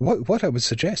 What I would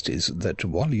suggest is that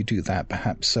while you do that,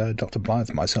 perhaps Dr. Blythe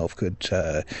and myself could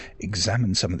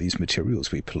examine some of these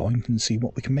materials we purloined and see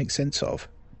what we can make sense of.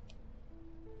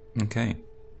 Okay.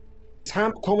 Is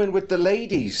Hamp coming with the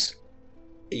ladies?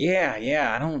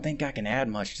 Yeah, I don't think I can add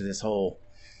much to this whole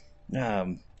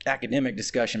academic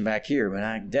discussion back here, but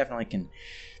I definitely can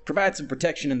provide some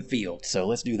protection in the field, so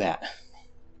let's do that.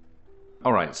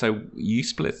 All right, so you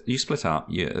split up.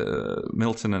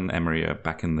 Milton and Emery are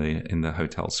back in the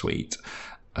hotel suite,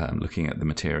 looking at the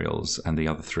materials, and the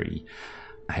other three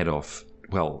head off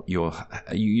well,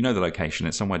 you know the location.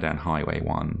 It's somewhere down Highway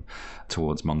 1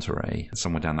 towards Monterey. It's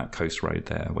somewhere down that coast road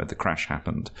there where the crash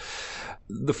happened.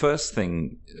 The first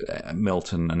thing,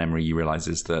 Milton and Emery, you realise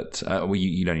is that,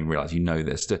 you don't even realise, you know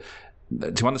this, to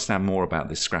understand more about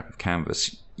this scrap of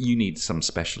canvas, you need some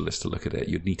specialist to look at it.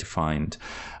 You'd need to find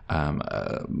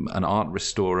an art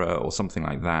restorer or something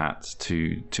like that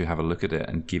to have a look at it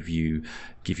and give you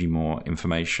more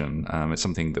information. It's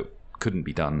something that couldn't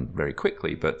be done very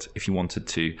quickly, but if you wanted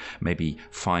to maybe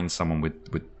find someone with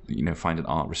find an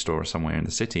art restorer somewhere in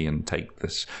the city and take the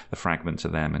fragment to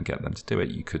them and get them to do it,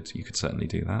 you could certainly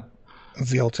do that.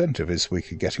 The alternative is we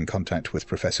could get in contact with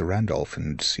Professor Randolph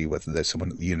and see whether there's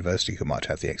someone at the university who might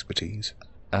have the expertise.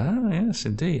 Ah, yes,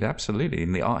 indeed, absolutely.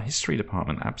 In the art history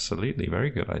department, absolutely. Very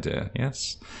good idea.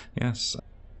 Yes.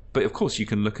 But of course, you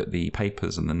can look at the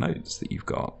papers and the notes that you've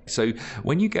got. So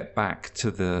when you get back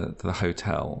to the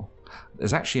hotel,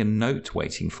 there's actually a note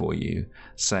waiting for you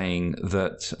saying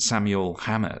that Samuel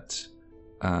Hammett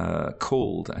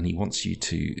called and he wants you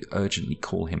to urgently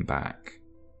call him back.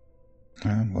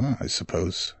 Well, I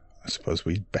suppose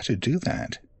we'd better do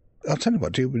that. I'll tell you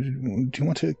what, do you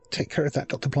want to take care of that,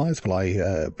 Dr. Blythe, while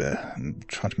I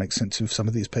try to make sense of some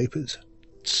of these papers?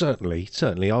 Certainly.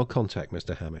 I'll contact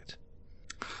Mr. Hammett.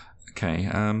 Okay,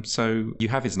 so you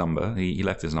have his number. He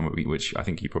left his number, which I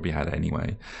think you probably had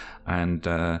anyway. And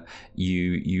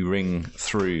you ring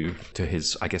through to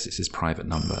his, I guess it's his private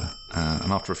number.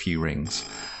 And after a few rings,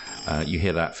 you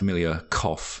hear that familiar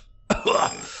cough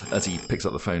as he picks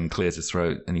up the phone, clears his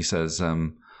throat, and he says, "Yeah,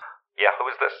 who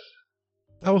is this?"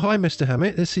 Oh, hi, Mr.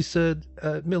 Hammett. This is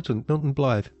Milton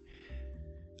Blythe.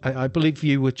 I believe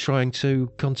you were trying to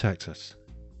contact us.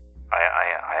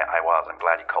 I was. I'm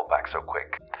glad you called back so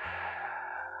quick.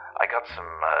 I got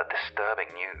some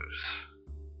disturbing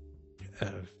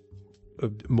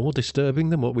news. More disturbing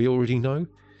than what we already know?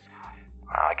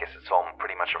 I guess it's all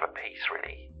pretty much of a piece,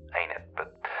 really, ain't it?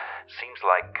 But seems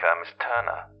like Miss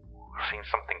Turner seen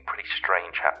something pretty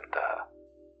strange happen to her.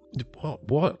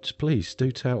 What? Please,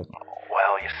 do tell.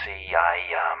 Well, you see,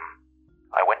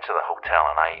 I went to the hotel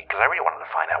and because I really wanted to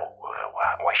find out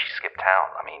why she skipped town.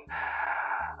 I mean,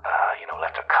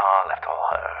 left her car, left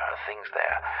all her things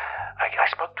there. I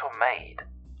spoke to a maid,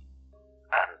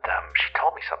 and she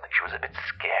told me something. She was a bit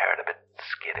scared, a bit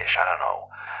skittish. I don't know.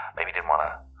 Maybe didn't want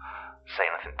to say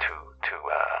anything too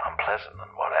unpleasant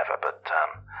and whatever. But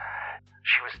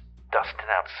she was dusting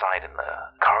outside in the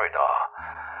corridor.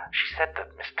 She said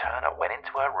that Miss Turner went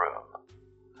into her room,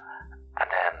 and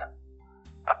then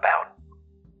about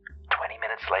 20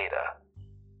 minutes later,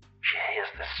 she hears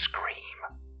this scream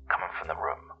coming from the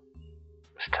room.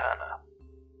 Miss Turner.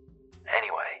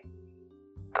 Anyway,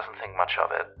 doesn't think much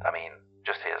of it. I mean,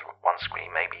 just hears one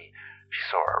scream. Maybe she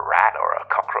saw a rat or a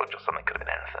cockroach or something. Could have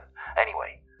been anything.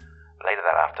 Anyway, later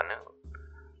that afternoon,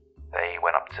 they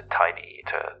went up to tidy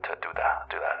to do that.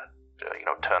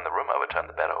 Turn the room over, turn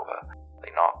the bed over.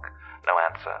 They knock, no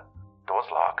answer. Door's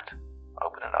locked.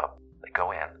 Open it up. They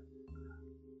go in,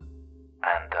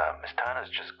 and Miss Turner's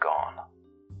just gone,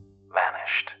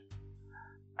 vanished.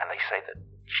 And they say that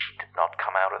she did not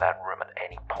come out of that room at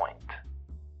any point.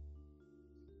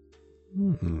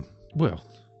 Well,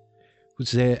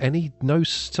 was there no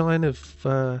sign of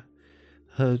her?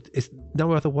 Is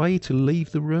no other way to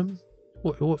leave the room?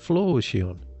 What floor was she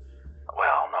on?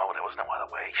 Well, no, there was no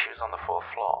other way. She was on the 4th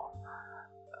floor.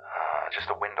 Just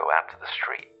a window out to the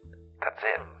street. That's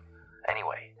it.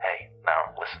 Anyway, hey,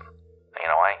 now listen.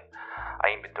 I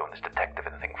ain't been doing this detective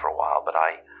thing for a while, but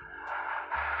I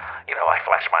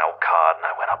flashed my old card and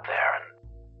I went up there, and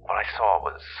what I saw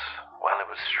was, well, it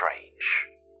was strange.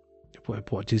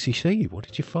 What did you see? What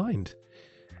did you find?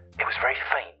 It was very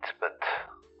faint, but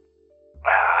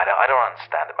I don't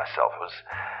understand it myself. It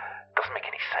doesn't make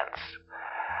any sense.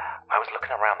 I was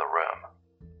looking around the room,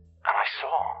 and I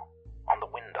saw on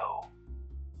the window,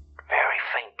 very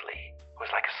faintly, it was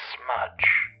like a smudge.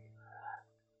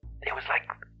 It was like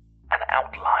an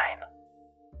outline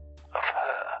of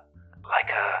her, like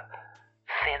a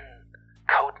thin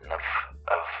coating of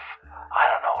I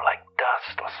don't know, like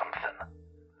dust or something,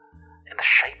 in the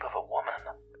shape of a woman.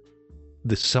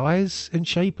 The size and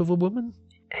shape of a woman?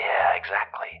 Yeah,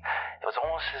 exactly. It was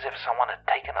almost as if someone had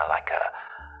taken her like a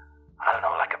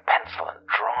pencil and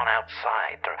drawn out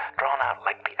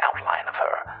like the outline of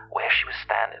her, where she was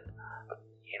standing,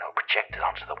 projected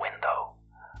onto the window.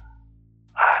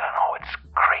 I don't know, it's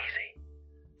crazy.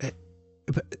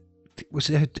 But was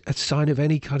there a sign of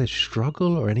any kind of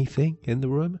struggle or anything in the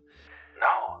room?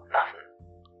 No, nothing.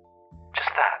 Just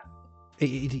that.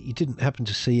 You didn't happen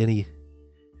to see any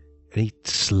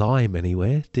slime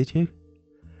anywhere, did you?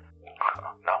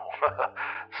 No.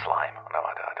 Slime. No,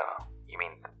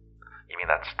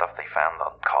 that stuff they found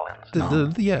on Collins?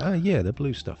 The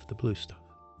blue stuff.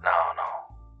 No.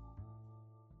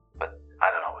 But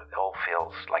I don't know, it all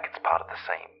feels like it's part of the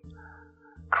same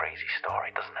crazy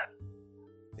story, doesn't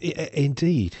it?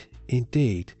 Indeed.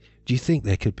 Do you think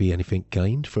there could be anything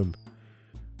gained from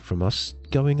us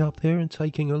going up there and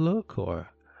taking a look, or?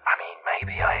 I mean,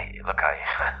 maybe. I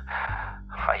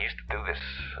used to do this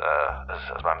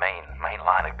as my main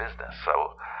line of business, so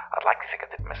I'd like to think I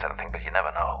didn't miss anything, but you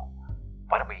never know.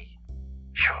 Why don't we?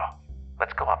 Sure.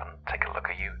 Let's go up and take a look.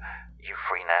 Are you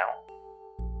free now?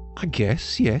 I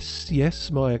guess,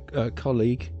 yes. My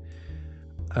colleague,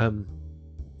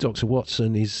 Dr.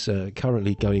 Watson, is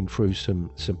currently going through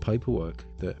some paperwork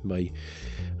that may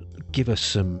give us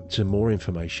some more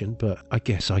information, but I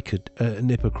guess I could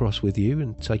nip across with you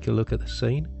and take a look at the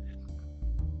scene.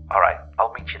 All right,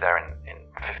 I'll meet you there in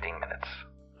 15 minutes.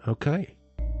 Okay.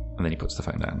 And then he puts the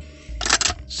phone down.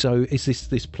 So is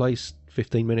this place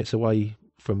 15 minutes away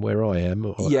from where I am?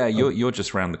 Or, yeah, you're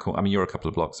just round the corner. I mean, you're a couple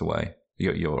of blocks away.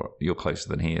 You're closer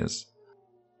than he is.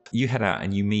 You head out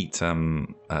and you meet.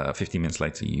 15 minutes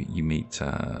later, you meet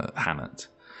Hammett,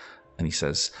 and he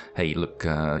says, "Hey, look,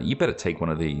 you better take one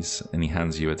of these." And he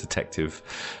hands you a detective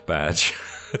badge,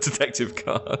 a detective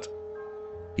card.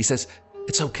 He says,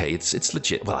 "It's okay. It's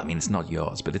legit. Well, I mean, it's not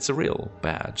yours, but it's a real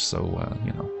badge. So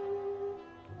you know."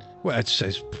 Well,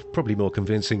 it's probably more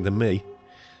convincing than me.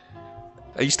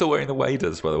 Are you still wearing the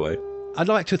waders, by the way? I'd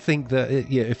like to think that,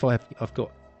 if I've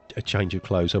got a change of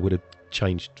clothes, I would have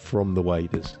changed from the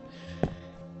waders.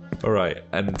 All right,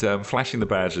 and flashing the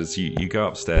badges, you go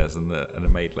upstairs, and a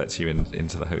maid lets you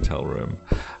into the hotel room,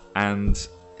 and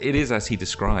it is as he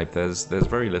described. There's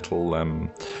very little.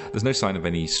 There's no sign of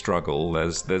any struggle.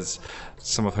 There's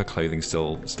some of her clothing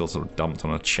still sort of dumped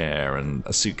on a chair, and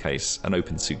a suitcase, an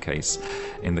open suitcase,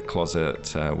 in the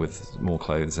closet with more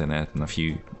clothes in it, and a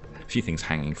few things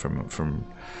hanging from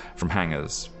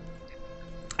hangers.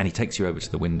 And he takes you over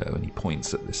to the window and he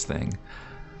points at this thing,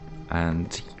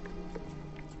 and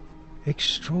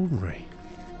extraordinary.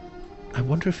 I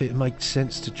wonder if it makes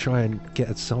sense to try and get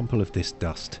a sample of this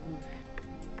dust.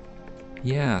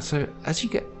 Yeah, so as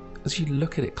you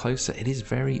look at it closer, it is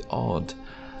very odd.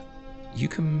 You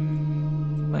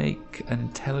can make an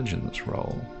intelligence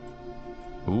roll.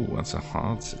 Ooh, that's a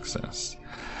hard success.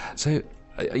 So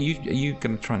are you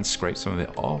going to try and scrape some of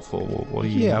it off, or what are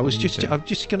you? Yeah, I'm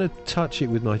just going to touch it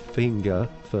with my finger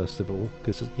first of all,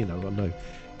 because I'm no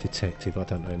detective. I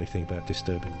don't know anything about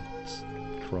disturbing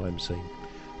crime scene,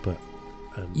 but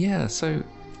yeah. So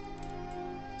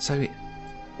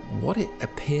what it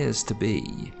appears to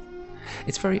be,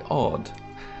 it's very odd.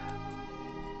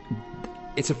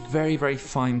 It's a very, very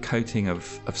fine coating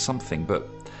of something, but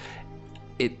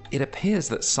it appears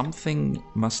that something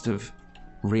must have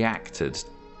reacted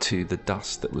to the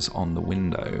dust that was on the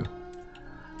window,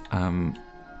 and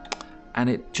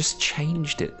it just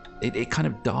changed it. It kind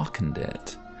of darkened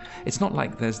it. It's not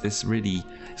like there's this really,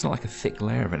 it's not like a thick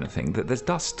layer of anything. There's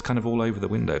dust kind of all over the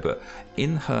window, but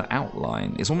in her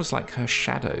outline, it's almost like her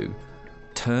shadow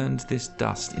turned this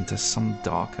dust into some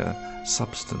darker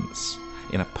substance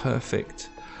in a perfect,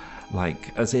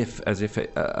 like as if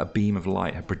a beam of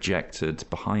light had projected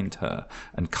behind her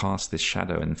and cast this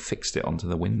shadow and fixed it onto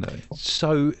the window.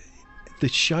 So the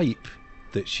shape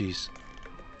that she's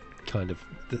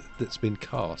that's been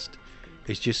cast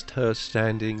is just her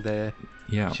standing there.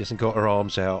 Yeah. She hasn't got her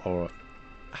arms out or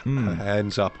her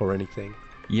hands up or anything.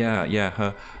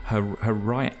 Yeah. Her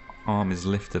right arm is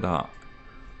lifted up.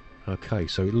 Okay,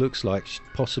 so it looks like she's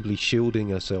possibly shielding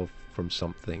herself from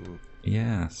something.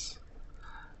 Yes.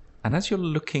 And as you're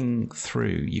looking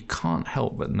through, you can't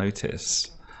help but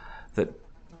notice that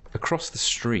across the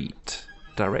street,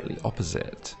 directly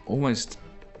opposite, almost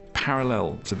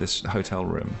parallel to this hotel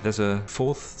room, there's a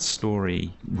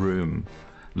 4th-story room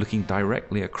looking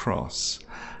directly across.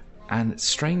 And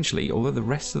strangely, although the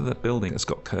rest of the building has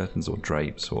got curtains or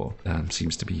drapes or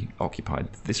seems to be occupied,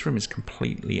 this room is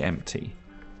completely empty.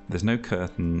 There's no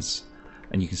curtains,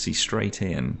 and you can see straight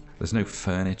in. There's no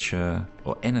furniture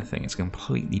or anything. It's a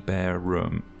completely bare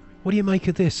room. What do you make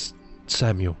of this,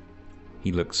 Samuel?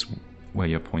 He looks where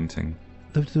you're pointing.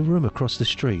 The room across the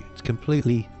street, it's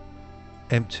completely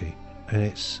empty, and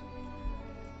it's...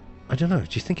 I don't know, do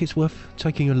you think it's worth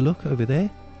taking a look over there?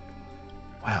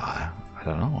 Well, I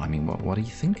don't know. I mean, what are you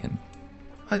thinking?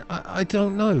 I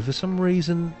don't know. For some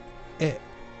reason, it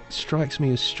strikes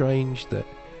me as strange that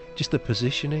just the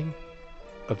positioning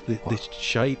of this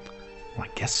shape. Well,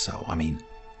 I guess so. I mean,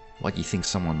 what, you think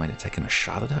someone might have taken a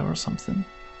shot at her or something?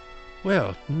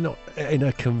 Well, not in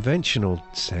a conventional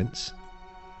sense,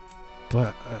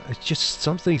 but it's just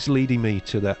something's leading me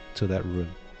to that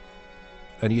room.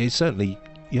 And it certainly,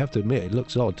 you have to admit, it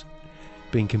looks odd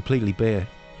being completely bare.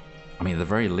 I mean, at the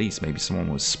very least, maybe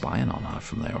someone was spying on her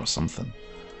from there or something.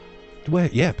 Well,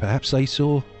 yeah, perhaps they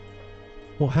saw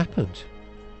what happened.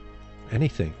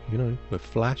 Anything, a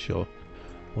flash or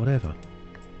whatever.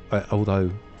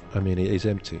 Although, I mean, it is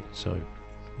empty, so...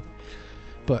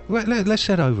 But let's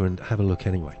head over and have a look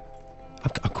anyway.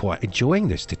 I'm quite enjoying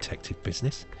this detective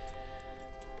business.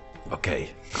 Okay.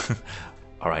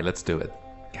 All right, let's do it.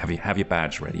 Have your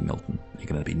badge ready, Milton. You're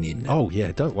going to be needing it. Oh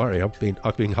yeah, don't worry.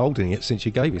 I've been holding it since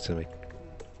you gave it to me.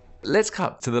 Let's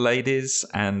cut to the ladies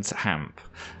and Hamp.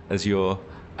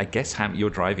 I guess Hamp, you're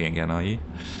driving again, are you?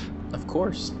 Of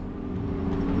course.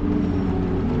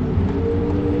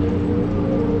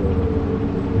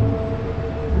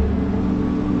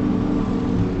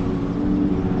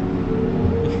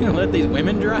 You gonna let these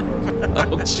women drive?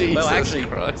 Oh, Jesus well, actually,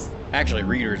 Christ. Actually,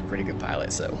 Reader's a pretty good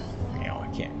pilot, so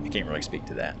I can't really speak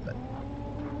to that. But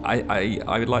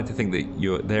I would like to think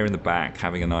that they're in the back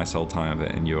having a nice old time of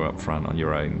it, and you're up front on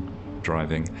your own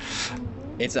driving.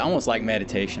 it's almost like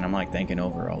meditation. I'm like thinking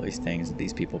over all these things that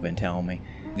these people have been telling me.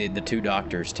 The two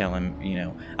doctors tell him,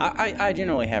 I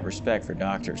generally have respect for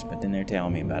doctors, but then they're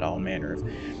telling me about all manner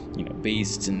of,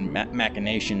 beasts and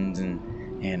machinations and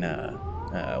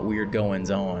weird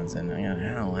goings-ons, and I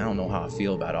don't know how I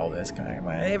feel about all this kind of.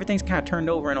 Everything's kind of turned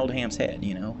over in old Ham's head,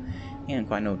 He doesn't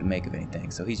quite know what to make of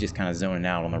anything, so he's just kind of zoning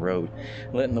out on the road,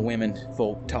 letting the women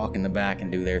folk talk in the back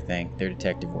and do their thing, their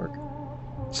detective work.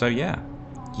 So yeah,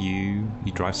 you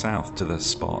drive south to the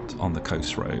spot on the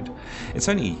coast road. It's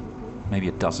only maybe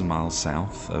a dozen miles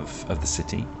south of the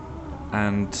city,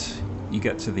 and you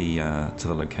get to the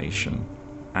location,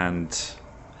 and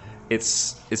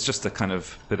it's just a kind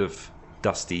of bit of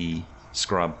dusty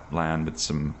scrub land with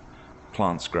some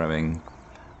plants growing,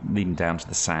 leading down to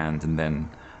the sand and then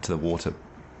to the water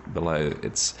below.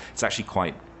 It's actually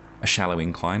quite a shallow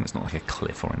incline. It's not like a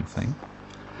cliff or anything.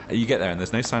 You get there and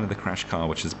there's no sign of the crash car,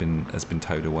 which has been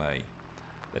towed away.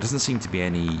 There doesn't seem to be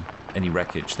any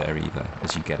wreckage there either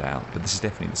as you get out, but this is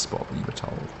definitely the spot that you were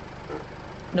told.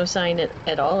 No sign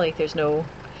at all? Like there's no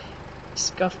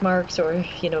scuff marks or,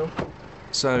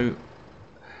 So,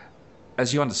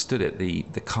 as you understood it,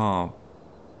 the car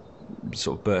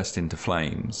sort of burst into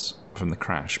flames from the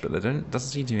crash, but there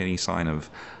doesn't seem to be any sign of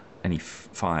any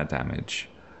fire damage.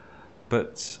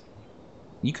 But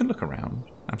you can look around,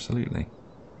 absolutely.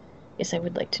 Yes, I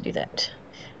would like to do that.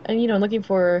 And I'm looking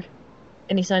for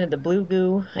any sign of the blue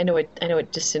goo. I know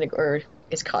it disintegrates or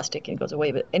is caustic and goes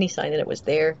away, but any sign that it was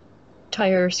there.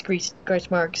 Tire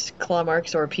scratch marks, claw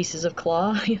marks, or pieces of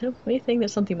claw, anything that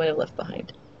something might have left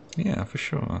behind. Yeah, for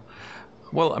sure.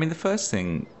 Well, I mean, the first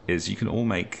thing is you can all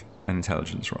make an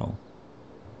intelligence roll.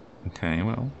 Okay,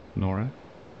 well, Nora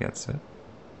gets it.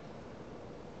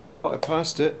 I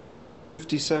passed it.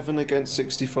 57 against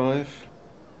 65.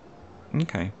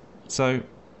 Okay. So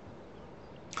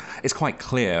it's quite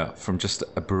clear from just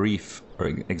a brief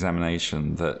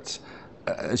examination that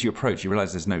as you approach, you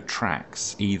realize there's no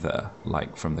tracks either,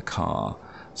 like from the car.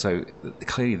 So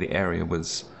clearly the area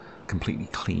was completely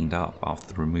cleaned up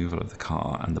after the removal of the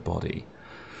car and the body.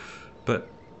 But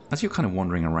as you're kind of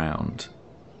wandering around,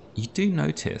 you do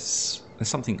notice there's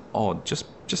something odd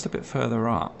just a bit further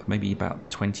up, maybe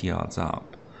about 20 yards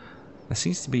up. There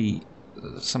seems to be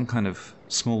some kind of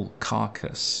small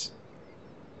carcass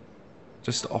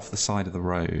just off the side of the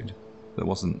road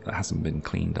that hasn't been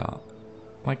cleaned up.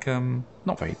 Like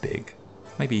not very big,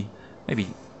 maybe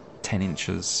 10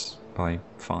 inches by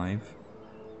 5.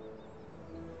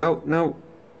 Oh no,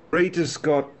 Rita's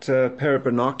got a pair of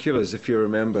binoculars, if you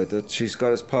remember, that she's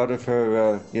got as part of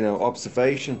her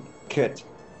observation kit.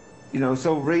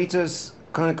 So Rita's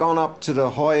kind of gone up to the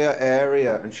higher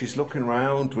area and she's looking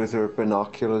around with her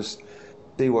binoculars,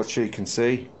 see what she can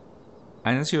see.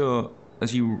 And as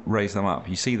you raise them up,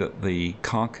 you see that the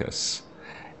carcass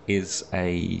is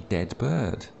a dead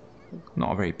bird.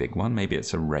 Not a very big one, maybe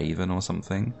it's a raven or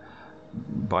something,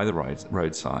 by the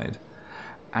roadside.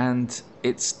 And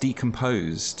it's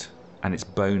decomposed, and its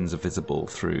bones are visible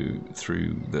through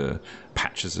the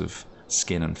patches of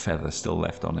skin and feather still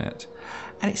left on it.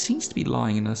 And it seems to be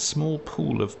lying in a small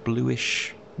pool of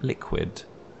bluish liquid.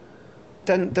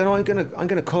 Then I'm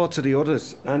gonna call to the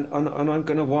others, and I'm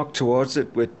gonna walk towards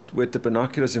it with the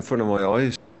binoculars in front of my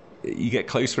eyes. You get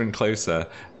closer and closer,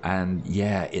 and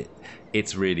yeah,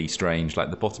 it's really strange. Like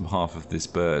the bottom half of this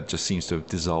bird just seems to have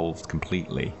dissolved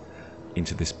completely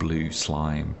into this blue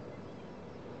slime.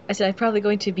 I said I'm probably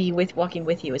going to be walking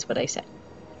with you, is what I said.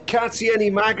 Can't see any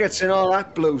maggots in all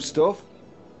that blue stuff.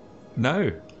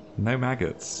 No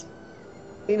maggots.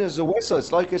 Clean as a whistle.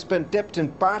 It's like it's been dipped in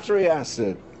battery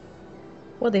acid.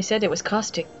 Well, they said it was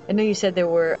caustic. I know you said there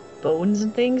were bones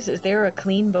and things. Is there a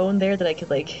clean bone there that I could,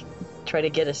 like, try to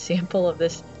get a sample of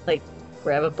this? Like,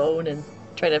 grab a bone and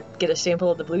try to get a sample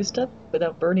of the blue stuff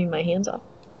without burning my hands off?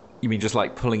 You mean just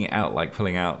like pulling it out, like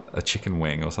pulling out a chicken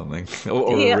wing or something?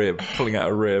 or Yeah. a rib, pulling out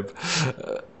a rib.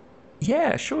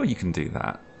 Yeah, sure you can do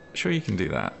that. Sure you can do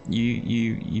that.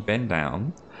 You bend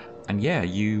down, and yeah,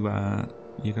 you're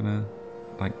gonna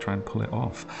like try and pull it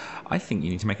off. I think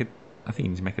you need to make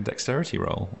a dexterity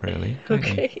roll, really. don't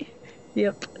you? Okay.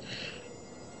 Yep.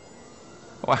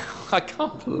 Wow, I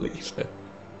can't believe it.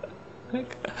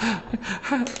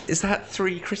 Is that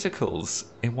 3 criticals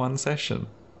in one session?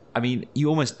 I mean, you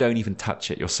almost don't even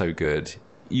touch it. You're so good.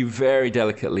 You very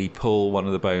delicately pull one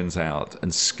of the bones out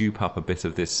and scoop up a bit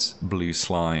of this blue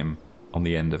slime on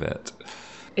the end of it.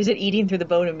 Is it eating through the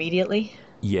bone immediately?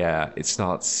 Yeah, it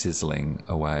starts sizzling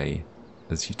away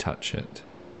as you touch it.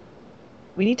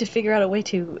 We need to figure out a way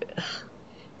to...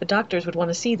 The doctors would want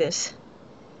to see this.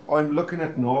 I'm looking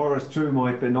at Nora through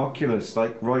my binoculars,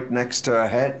 like right next to her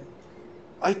head.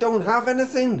 I don't have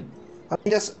anything. I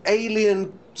mean, that's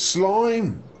alien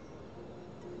slime.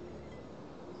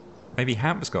 Maybe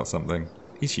Hamp's got something.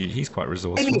 He's quite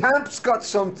resourceful. Maybe Hamp's got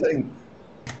something.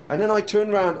 And then I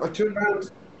turn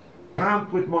around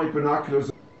Hamp with my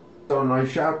binoculars on, and I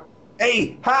shout,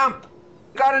 "Hey, Hamp!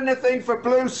 Got anything for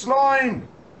blue slime?"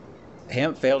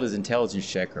 Hamp failed his intelligence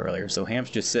check earlier, so Hamp's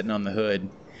just sitting on the hood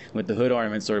with the hood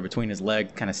ornament sort of between his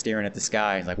legs, kind of staring at the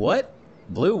sky. He's like, "What?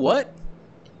 Blue what?"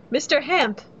 Mr.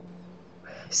 Hamp!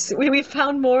 We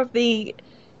found more of the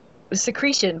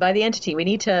secretion by the entity. We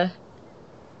need to...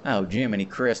 Oh, Jiminy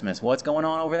Christmas. What's going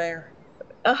on over there?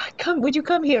 Would you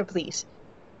come here, please?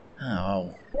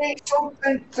 Oh. Need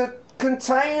something to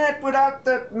contain it without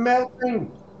the melting.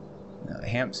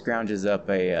 Hamp scrounges up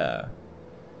a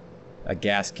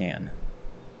gas can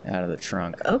out of the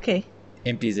trunk. Okay.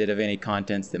 Empties it of any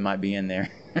contents that might be in there.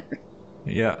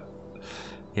 Yeah.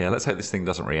 Yeah, let's hope this thing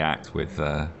doesn't react with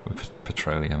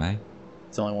petroleum, eh?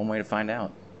 It's only one way to find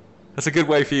out. That's a good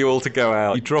way for you all to go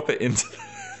out. You drop it into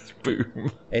the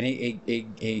boom. And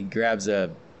he grabs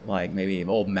maybe an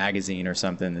old magazine or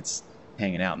something that's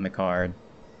hanging out in the car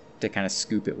to kind of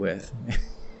scoop it with.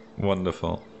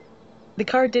 Wonderful. The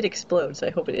car did explode, so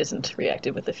I hope it isn't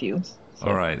reacted with the fumes. So.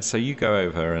 All right, so you go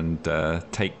over and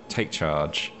take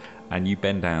charge, and you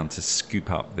bend down to scoop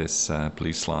up this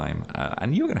blue slime,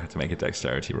 and you're going to have to make a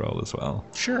dexterity roll as well.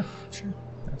 Sure.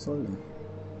 Absolutely.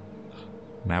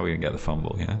 Now we're going to get the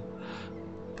fumble, yeah?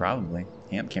 Probably.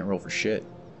 Hamp can't roll for shit.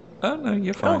 Oh, no,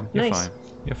 you're fine. You're nice. fine.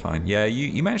 You're fine. Yeah,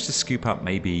 you managed to scoop up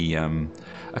maybe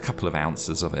a couple of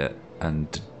ounces of it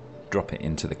and drop it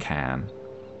into the can.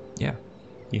 Yeah,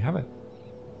 you have it.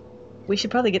 We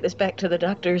should probably get this back to the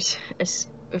doctors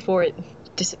before it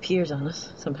disappears on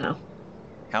us somehow.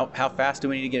 How fast do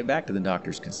we need to get it back to the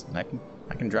doctors? Because I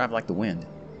can drive like the wind.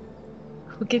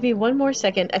 Well, give me one more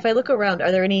second. If I look around,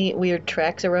 are there any weird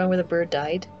tracks around where the bird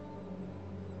died?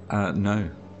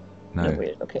 No. No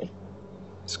weird. Okay.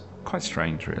 It's quite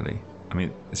strange, really. I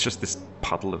mean, it's just this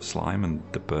puddle of slime, and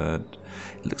the bird...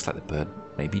 It looks like the bird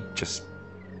maybe just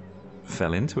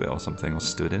fell into it or something, or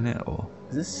stood in it, or...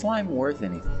 Is this slime worth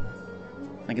anything?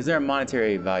 Like, is there a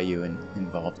monetary value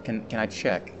involved? Can I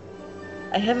check?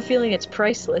 I have a feeling it's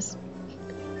priceless.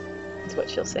 That's what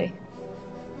she'll say.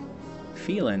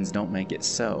 Feelings don't make it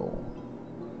so.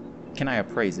 Can I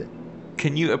appraise it?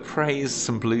 Can you appraise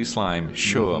some blue slime?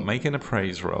 Sure, make an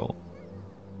appraise roll.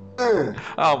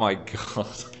 Oh my god.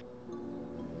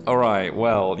 Alright,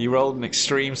 well, you rolled an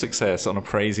extreme success on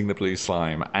appraising the blue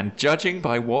slime, and judging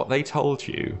by what they told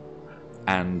you,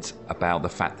 and about the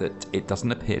fact that it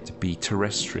doesn't appear to be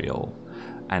terrestrial,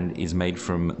 and is made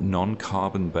from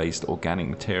non-carbon based organic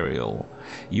material,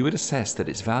 you would assess that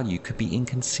its value could be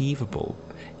inconceivable,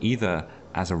 either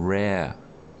as a rare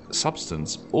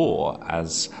substance or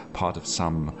as part of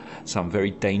some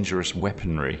very dangerous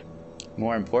weaponry.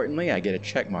 More importantly, I get a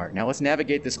check mark. Now let's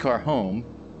navigate this car home.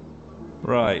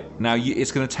 Right. Now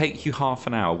it's going to take you half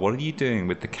an hour. What are you doing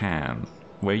with the can?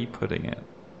 Where are you putting it?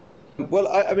 Well,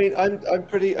 I mean, I'm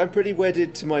pretty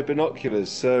wedded to my binoculars,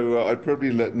 so I'd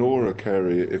probably let Nora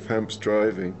carry it if Hamp's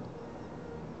driving.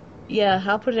 Yeah,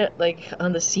 I'll put it, like,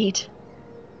 on the seat.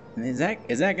 Is that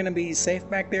going to be safe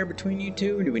back there between you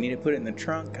two, or do we need to put it in the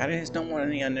trunk? I just don't want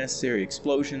any unnecessary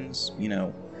explosions,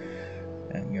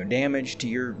 damage to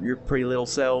your pretty little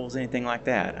selves, anything like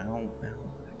that.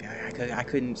 I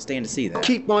couldn't stand to see that.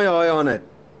 Keep my eye on it.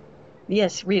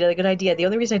 Yes, Rita, good idea. The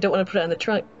only reason I don't want to put it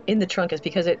in the trunk is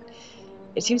because it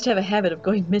seems to have a habit of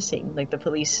going missing. Like the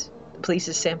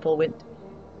police's sample went.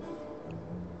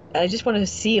 I just want to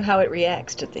see how it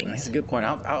reacts to things. That's a good point.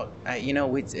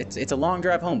 It's a long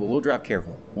drive home, but we'll drive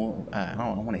careful. I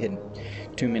don't want to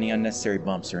hit too many unnecessary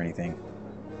bumps or anything.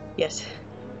 Yes.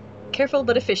 Careful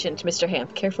but efficient, Mr.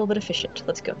 Hamp. Careful but efficient.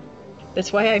 Let's go.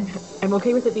 That's why I'm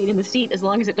okay with it being in the seat as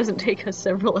long as it doesn't take us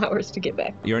several hours to get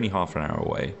back. You're only half an hour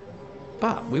away.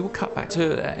 But we will cut back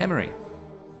to Emery.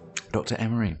 Dr.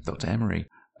 Emery.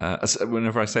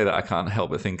 Whenever I say that, I can't help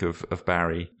but think of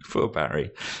Barry. For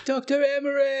Barry. Dr.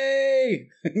 Emery!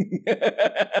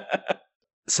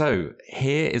 So,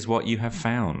 here is what you have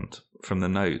found from the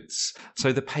notes.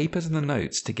 So, the papers and the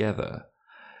notes together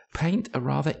paint a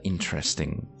rather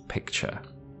interesting picture.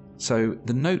 So,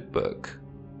 the notebook,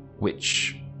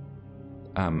 which,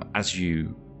 as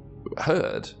you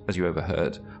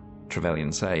overheard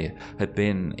Trevelyan say, had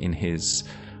been in his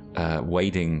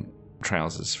wading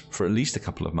trousers for at least a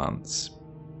couple of months,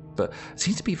 but it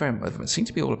seems to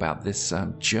be all about this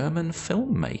German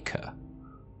filmmaker,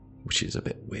 which is a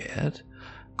bit weird,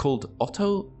 called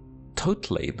Otto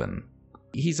Totleben.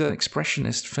 He's an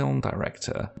expressionist film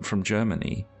director from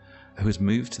Germany who has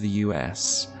moved to the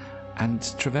US, and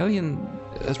Trevelyan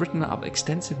has written up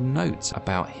extensive notes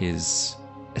about his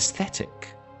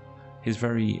aesthetic, his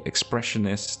very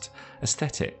expressionist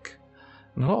aesthetic,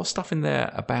 and a lot of stuff in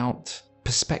there about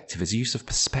perspective, his use of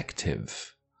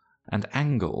perspective and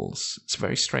angles. It's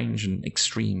very strange and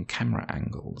extreme camera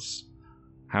angles.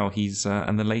 How he's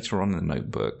and then later on in the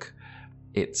notebook,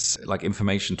 it's like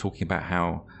information talking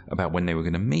about when they were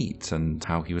going to meet and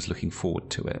how he was looking forward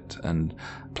to it and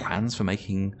plans for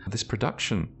making this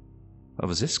production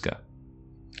of Ziska.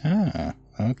 Ah,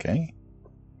 okay.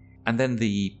 And then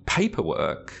the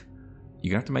paperwork,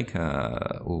 you're going to have to make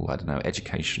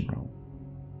education roll.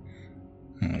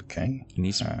 Okay. It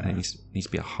needs to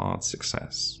be a hard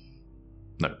success.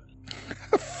 No.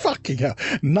 Fucking hell.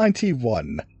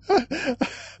 91.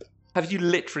 Have you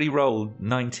literally rolled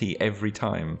 90 every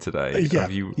time today? Yeah.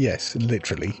 Yes,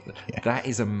 literally. Yeah. That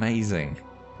is amazing.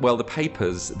 Well, the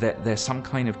papers, they're some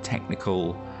kind of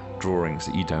technical drawings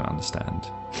that you don't understand.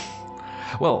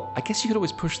 Well, I guess you could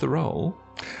always push the roll.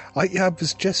 I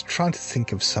was just trying to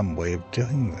think of some way of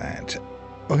doing that.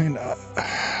 I mean,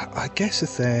 I guess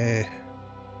if they're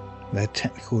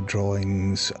technical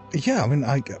drawings, yeah, I mean,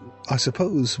 I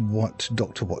suppose what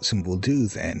Dr. Watson will do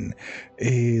then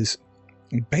is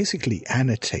basically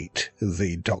annotate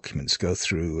the documents, go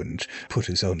through and put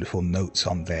his own little notes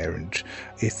on there, and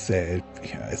if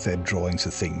they're drawings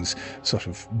of things, sort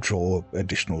of draw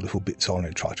additional little bits on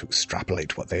and try to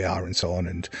extrapolate what they are and so on,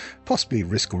 and possibly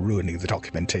risk ruining the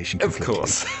documentation completely. Of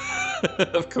course.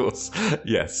 Of course.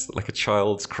 Yes, like a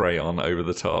child's crayon over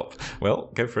the top. Well,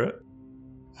 go for it.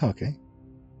 Okay.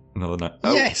 Another note.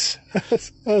 Oh. Yes!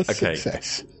 Okay.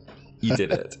 Success. You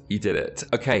did it.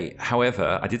 Okay,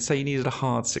 however, I did say you needed a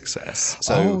hard success.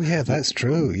 So, yeah, that's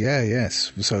true. Yeah,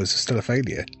 yes. So it's still a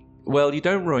failure. Well, you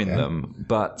don't ruin them,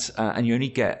 but and you only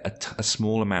get a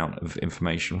small amount of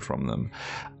information from them.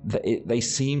 They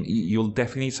seem, you'll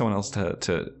definitely need someone else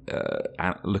to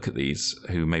look at these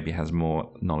who maybe has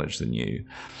more knowledge than you.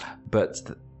 But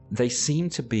they seem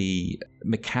to be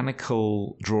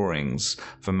mechanical drawings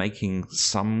for making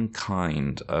some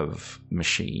kind of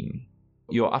machine.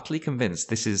 You're utterly convinced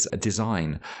this is a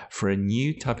design for a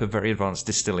new type of very advanced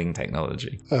distilling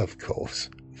technology. Of course.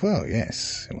 Well,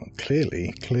 yes. Well,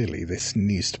 clearly, this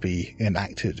needs to be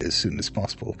enacted as soon as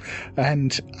possible.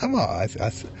 And I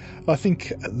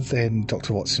think then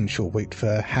Dr. Watson shall wait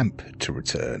for Hamp to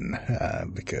return,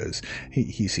 because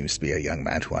he seems to be a young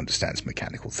man who understands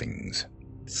mechanical things.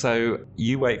 So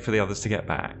you wait for the others to get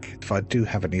back. If I do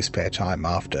have any spare time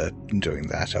after doing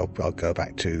that, I'll go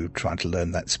back to trying to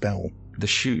learn that spell. The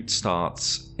shoot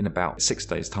starts in about 6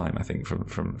 days' time, I think,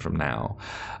 from now.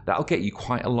 That'll get you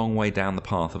quite a long way down the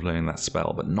path of learning that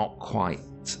spell, but not quite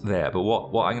there. But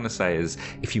what I'm going to say is,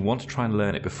 if you want to try and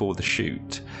learn it before the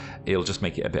shoot, it'll just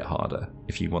make it a bit harder.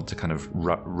 If you want to kind of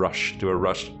do a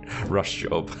rush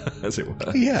job, as it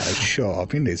were. Yeah, sure.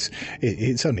 I mean,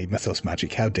 it's only mythos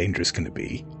magic. How dangerous can it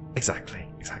be? Exactly.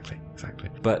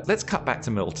 But let's cut back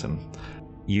to Milton.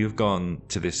 You've gone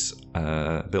to this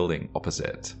building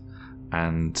opposite,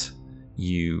 and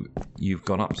you've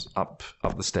gone up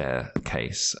the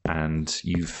staircase, and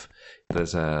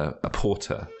there's a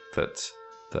porter that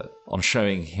on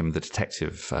showing him the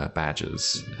detective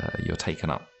badges, you're taken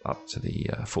up to the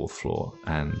 4th floor,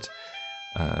 and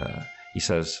he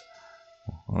says,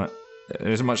 well,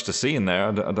 there isn't much to see in there.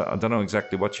 I don't know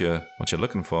exactly what you're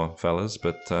looking for, fellas,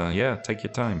 but yeah, take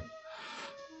your time.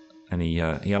 And he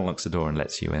unlocks the door and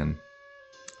lets you in,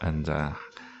 and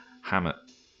Hammett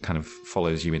kind of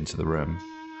follows you into the room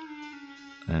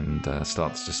and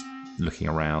starts just looking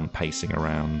around, pacing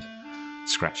around,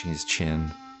 scratching his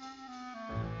chin.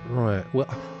 Right. Well,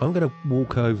 I'm going to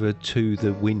walk over to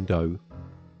the window,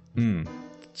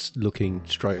 looking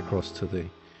straight across to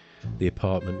the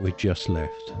apartment we just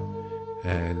left,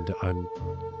 and I'm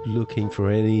looking for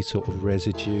any sort of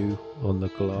residue on the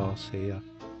glass here.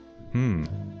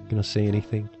 Can I see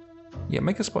anything? Yeah,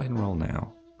 make a spot hidden roll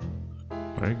now.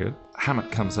 Very good.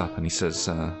 Hammett comes up and he says,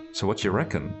 so what do you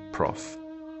reckon, Prof?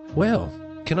 Well,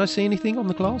 can I see anything on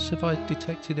the glass? Have I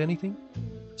detected anything?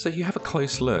 So you have a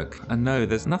close look, and no,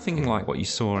 there's nothing like what you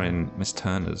saw in Miss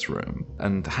Turner's room.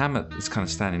 And Hammett is kind of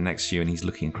standing next to you, and he's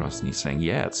looking across, and he's saying,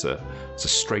 yeah, it's a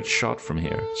straight shot from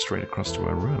here, straight across to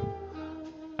her room.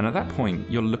 And at that point,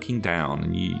 you're looking down,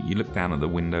 and you look down at the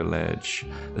window ledge.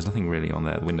 There's nothing really on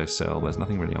there. The windowsill, there's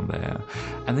nothing really on there.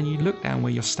 And then you look down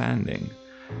where you're standing,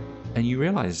 and you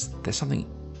realize there's something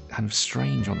kind of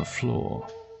strange on the floor.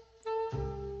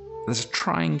 There's a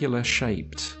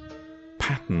triangular-shaped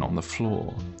pattern on the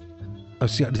floor. Oh,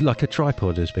 see, like a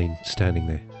tripod has been standing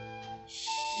there.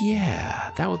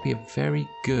 Yeah, that would be a very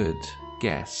good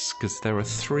guess, because there are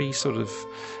 3 sort of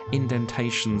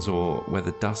indentations or where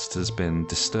the dust has been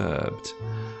disturbed.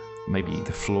 Maybe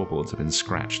the floorboards have been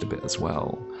scratched a bit as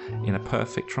well, in a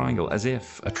perfect triangle, as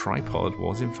if a tripod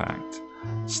was in fact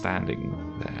standing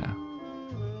there.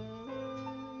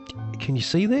 Can you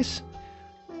see this?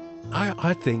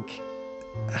 I think...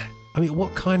 I mean,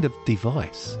 what kind of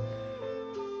device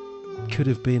could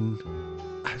have been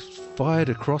fired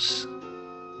across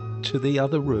to the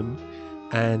other room?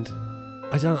 And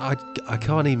I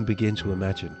can't even begin to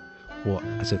imagine what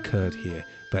has occurred here.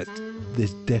 But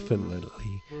there's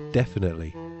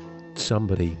definitely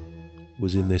somebody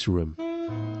was in this room,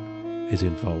 is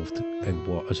involved in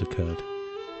what has occurred.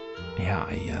 Yeah,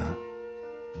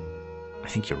 I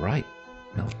think you're right,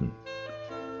 Milton.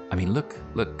 I mean, look,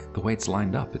 the way it's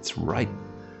lined up, it's right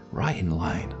in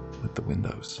line with the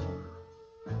windows.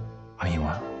 I mean,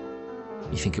 what?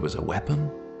 You think it was a weapon?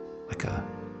 Like a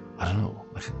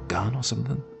gun or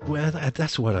something? Well,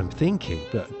 that's what I'm thinking,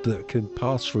 but that can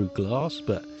pass through glass,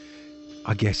 but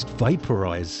I guess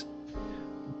vaporize.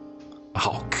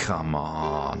 Oh, come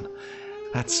on.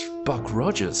 That's Buck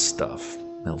Rogers stuff,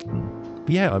 Milton.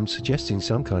 Yeah, I'm suggesting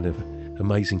some kind of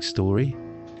amazing story.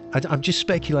 I'm just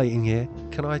speculating here.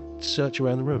 Can I search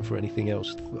around the room for anything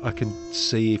else? I can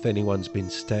see if anyone's been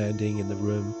standing in the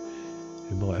room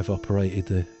who might have operated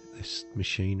this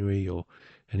machinery or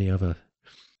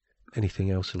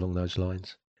anything else along those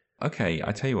lines. Okay,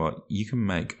 I tell you what, you can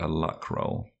make a luck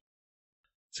roll.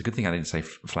 It's a good thing I didn't say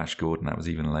Flash Gordon, that was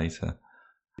even later.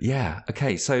 Yeah,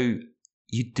 okay, so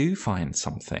you do find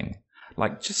something.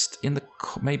 Like just in the,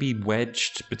 maybe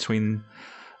wedged between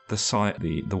the side,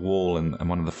 the wall and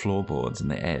one of the floorboards and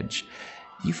the edge,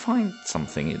 you find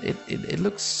something. It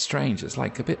looks strange. It's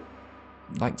like a bit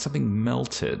like something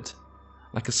melted,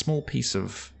 like a small piece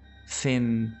of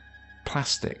thin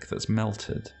plastic that's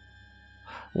melted.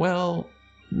 Well,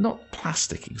 not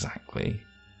plastic exactly.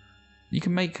 You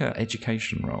can make an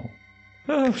education roll.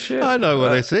 Oh shit! I know what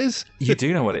this is. You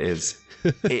do know what it is.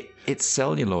 It's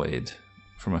celluloid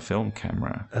from a film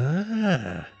camera.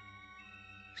 Ah,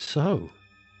 so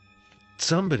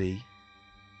somebody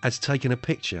has taken a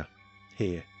picture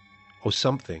here, or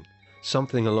something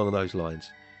along those lines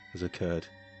has occurred.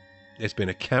 There's been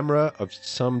a camera of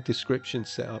some description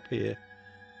set up here,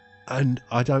 and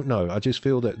I don't know. I just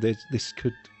feel that this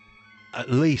could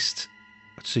at least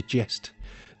suggest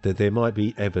that there might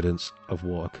be evidence of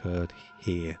what occurred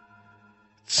here,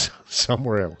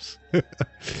 somewhere else.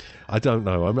 I don't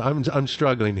know. I'm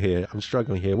struggling here.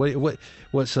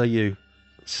 What say you,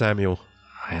 Samuel?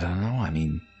 I don't know. I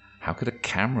mean, how could a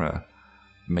camera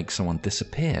make someone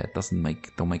disappear?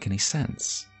 It don't make any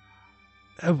sense.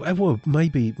 Well,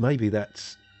 maybe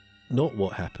that's not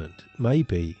what happened.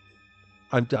 Maybe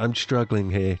I'm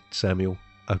struggling here, Samuel.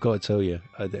 I've got to tell you,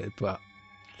 but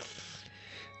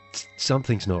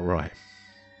something's not right.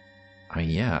 I mean,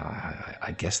 yeah,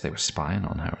 I guess they were spying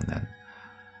on her, and then.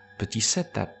 But you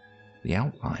said that the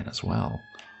outline as well.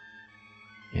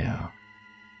 Yeah.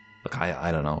 Look,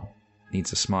 I don't know.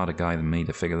 Needs a smarter guy than me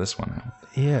to figure this one out.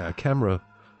 Yeah, a camera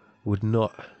would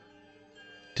not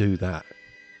do that.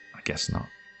 I guess not.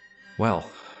 Well,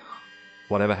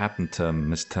 whatever happened to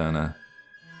Miss Turner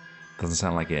doesn't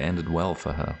sound like it ended well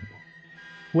for her.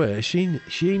 Well, she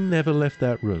never left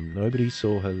that room. Nobody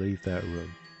saw her leave that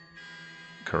room.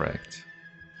 Correct.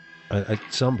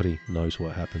 Somebody knows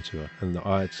what happened to her, and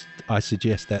I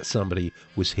suggest that somebody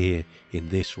was here in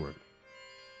this room.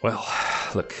 Well,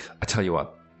 look, I tell you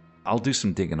what. I'll do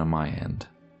some digging on my end.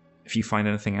 If you find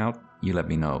anything out, you let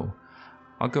me know.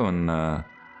 I'll go and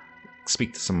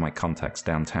speak to some of my contacts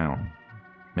downtown.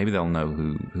 Maybe they'll know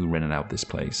who rented out this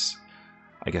place.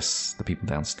 I guess the people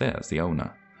downstairs, the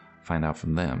owner. Find out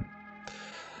from them.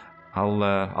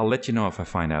 I'll let you know if I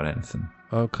find out anything.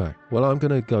 Okay. Well, I'm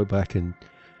going to go back and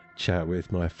chat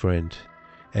with my friend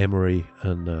Emery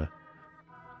and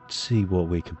see what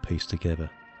we can piece together.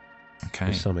 Okay.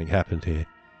 If something happened here.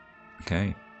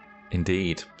 Okay.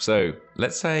 Indeed. So,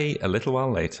 let's say a little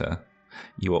while later,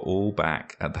 you are all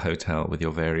back at the hotel with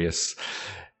your various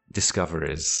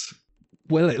discoveries.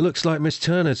 Well, it looks like Miss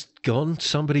Turner's gone.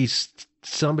 Somebody's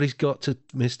got to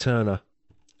Miss Turner,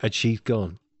 and she's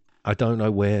gone. I don't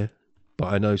know where, but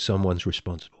I know someone's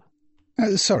responsible.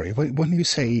 Sorry, when you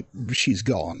say she's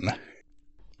gone...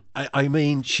 I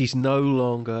mean, she's no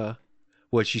longer...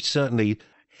 Well,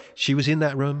 she was in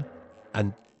that room,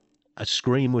 and a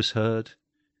scream was heard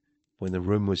when the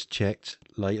room was checked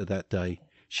later that day.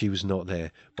 She was not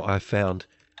there, but I found...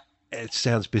 It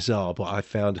sounds bizarre, but I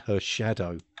found her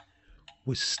shadow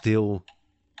was still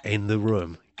in the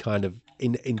room, kind of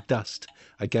in dust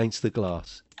against the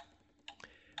glass.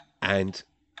 And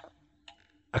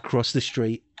across the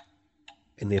street,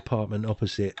 in the apartment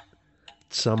opposite,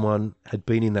 someone had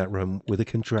been in that room with a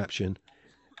contraption,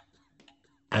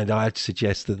 and I'd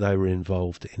suggest that they were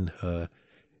involved in her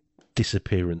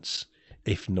disappearance,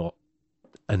 if not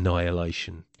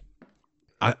annihilation.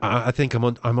 I think I'm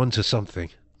onto something.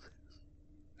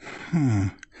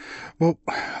 Well,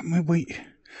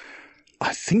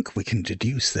 I think we can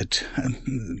deduce that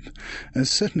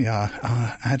certainly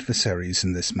our adversaries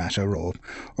in this matter, or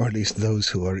at least those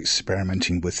who are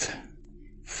experimenting with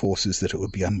forces that it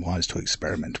would be unwise to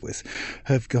experiment with,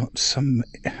 have got some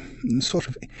sort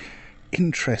of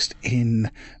interest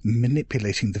in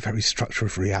manipulating the very structure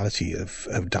of reality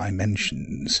of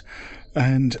dimensions.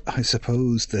 And I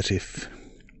suppose that if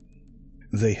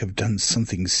they have done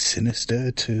something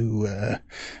sinister to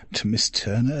Miss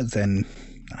Turner, then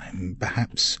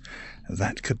perhaps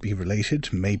that could be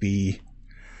related. Maybe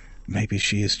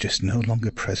she is just no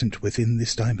longer present within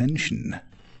this dimension.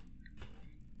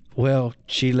 Well,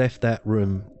 she left that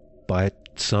room by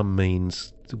some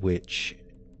means which,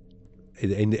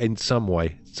 in some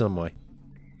way.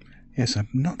 Yes, I'm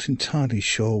not entirely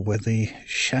sure where the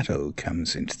shadow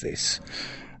comes into this.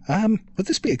 Would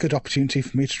this be a good opportunity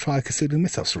for me to try a Cthulhu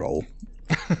Mythos roll?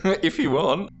 If you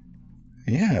want.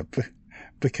 Yeah,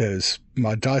 because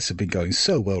my dice have been going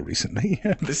so well recently.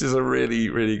 This is a really,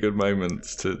 really good moment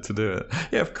to do it.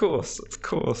 Yeah, of course.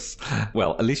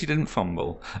 Well, at least you didn't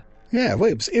fumble. Yeah,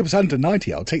 well, it was under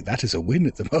 90. I'll take that as a win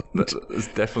at the moment. It's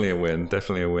definitely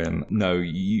a win. No,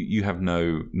 you have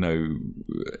no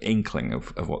inkling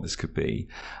of what this could be.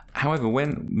 However,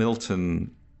 when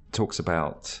Milton talks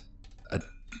about a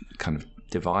kind of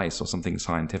device or something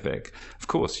scientific, of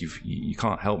course you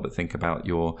can't help but think about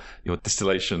your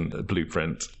distillation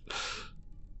blueprint.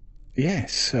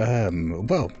 Yes.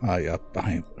 Well, I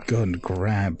go and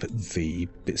grab the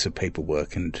bits of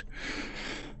paperwork and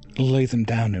lay them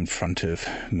down in front of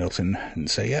Milton and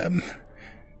say,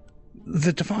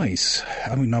 the device.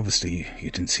 I mean, obviously you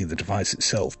didn't see the device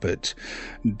itself, but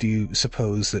do you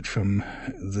suppose that from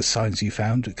the signs you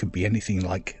found it could be anything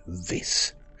like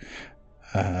this?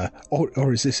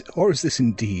 Or is this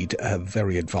indeed a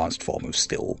very advanced form of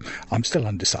still? I'm still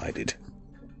undecided.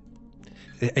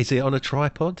 Is it on a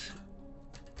tripod?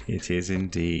 It is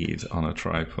indeed on a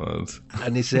tripod.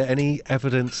 And is there any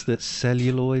evidence that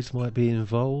celluloids might be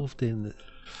involved in?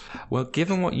 Well,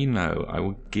 given what you know, I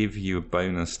will give you a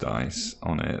bonus dice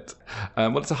on it.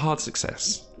 Well, it's a hard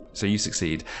success, so you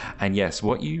succeed. And yes,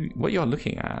 what you are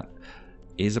looking at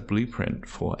is a blueprint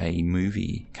for a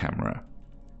movie camera.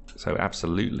 So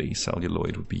absolutely,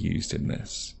 celluloid would be used in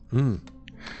this.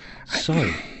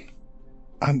 So,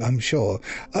 I'm sure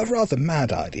a rather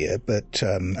mad idea, but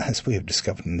as we have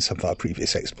discovered in some of our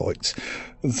previous exploits,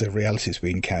 the realities we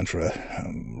encounter are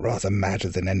rather madder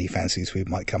than any fancies we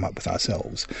might come up with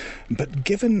ourselves. But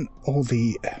given all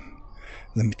the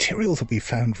material that we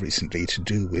found recently to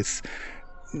do with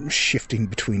shifting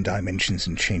between dimensions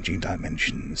and changing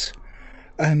dimensions,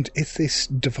 and if this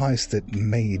device that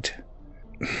made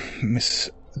Miss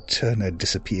Turner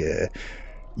disappear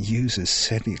uses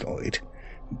celluloid,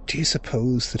 do you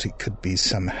suppose that it could be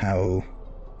somehow,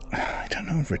 I don't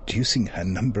know, reducing her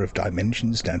number of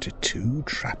dimensions down to 2,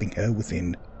 trapping her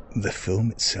within the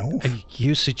film itself? Are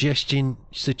you suggesting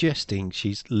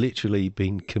she's literally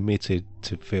been committed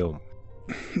to film?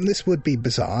 This would be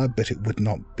bizarre, but it would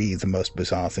not be the most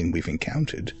bizarre thing we've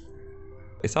encountered.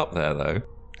 It's up there, though.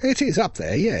 It is up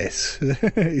there, yes.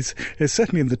 It's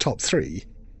certainly in the top 3.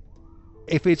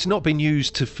 If it's not been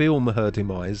used to film her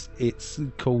demise, it's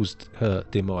caused her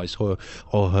demise or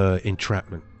her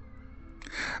entrapment.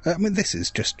 I mean, this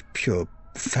is just pure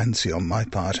fancy on my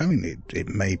part. I mean, it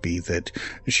may be that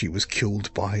she was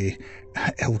killed by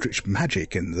eldritch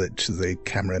magic and that the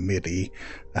camera merely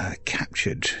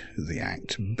captured the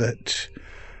act, but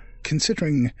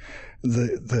considering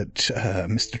that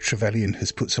Mr. Trevelyan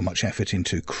has put so much effort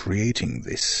into creating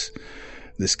this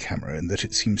camera and that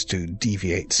it seems to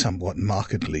deviate somewhat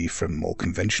markedly from more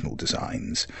conventional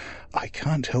designs, I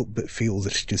can't help but feel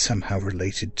that it is somehow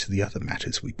related to the other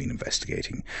matters we've been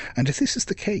investigating. And if this is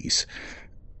the case,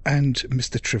 and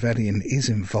Mr. Trevelyan is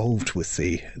involved with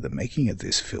the making of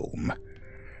this film,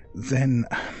 then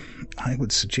I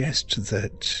would suggest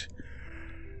that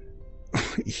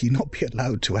he not be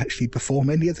allowed to actually perform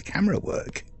any of the camera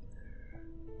work.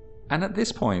 And at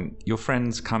this point, your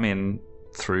friends come in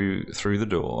through the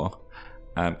door,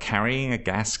 carrying a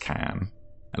gas can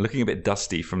and looking a bit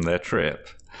dusty from their trip.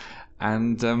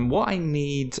 And what I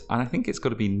need, and I think it's got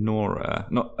to be Nora,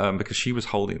 not because she was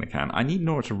holding the can. I need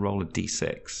Nora to roll a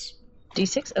d6.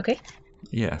 D6, okay.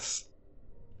 Yes.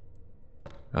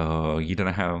 Oh, you don't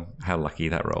know how lucky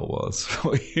that roll was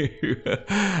for you.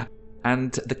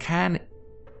 And the can,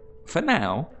 for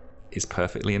now, is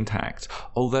perfectly intact,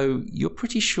 although you're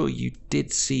pretty sure you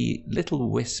did see little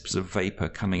wisps of vapor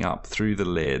coming up through the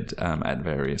lid at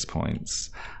various points,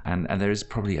 and there is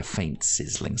probably a faint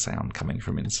sizzling sound coming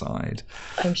from inside.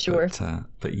 I'm sure.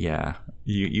 But yeah,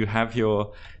 you have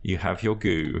your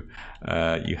goo,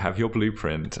 you have your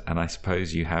blueprint, and I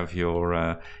suppose you have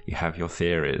your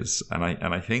theories, and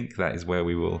I think that is where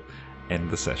we will end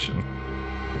the session.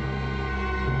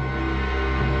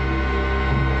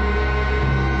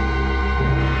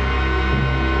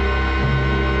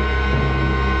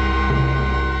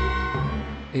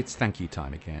 It's thank you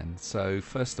time again. So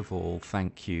first of all,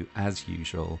 thank you, as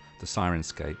usual, to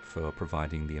Sirenscape for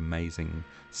providing the amazing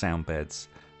sound beds,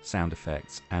 sound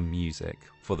effects, and music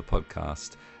for the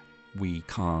podcast. We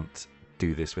can't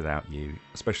do this without you,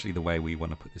 especially the way we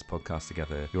want to put this podcast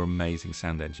together. Your amazing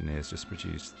sound engineers just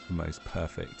produced the most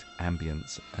perfect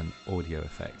ambience and audio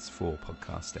effects for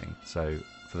podcasting. So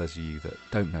for those of you that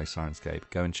don't know Sirenscape,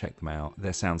 go and check them out.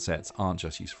 Their sound sets aren't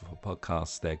just useful for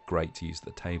podcasts, they're great to use at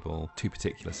the table. Two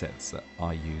particular sets that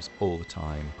I use all the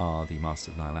time are the Master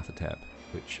of Nyarlathotep,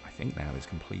 which I think now is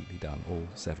completely done, all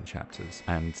 7 chapters,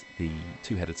 and the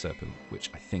Two-Headed Serpent, which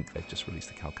I think they've just released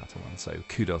the Calcutta one, so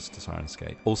kudos to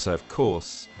Sirenscape. Also, of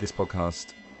course, this podcast,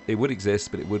 it would exist,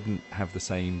 but it wouldn't have the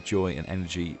same joy and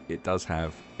energy it does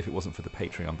have if it wasn't for the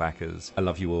Patreon backers. I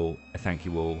love you all, I thank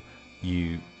you all.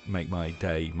 You make my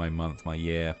day, my month, my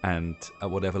year, and at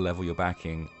whatever level you're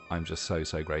backing, I'm just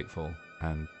so grateful,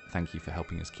 and thank you for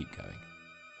helping us keep going.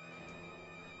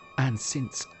 And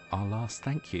since our last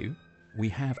thank you, we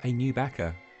have a new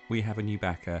backer. We have a new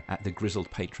backer at the Grizzled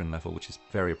Patron level, which is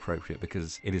very appropriate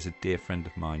because it is a dear friend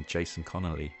of mine, Jason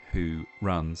Connolly, who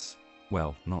runs,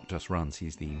 well, not just runs,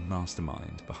 he's the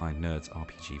mastermind behind Nerds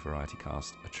RPG Variety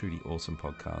Cast, a truly awesome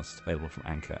podcast available from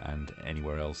Anchor and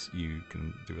anywhere else you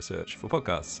can do a search for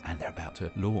podcasts. And they're about to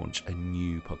launch a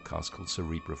new podcast called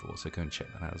Cerebrivore, so go and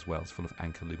check that out as well. It's full of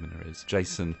Anchor luminaries.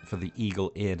 Jason, for the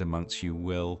eagle-eared amongst you,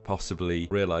 will possibly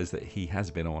realise that he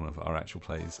has been on one of our actual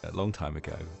plays a long time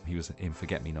ago. He was in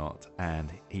Forget Me Not,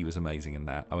 and he was amazing in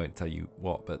that. I won't tell you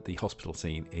what, but the hospital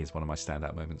scene is one of my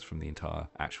standout moments from the entire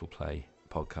actual play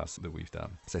podcast that we've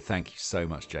done. So thank you so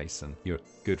much, Jason. You're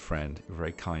a good friend, you're a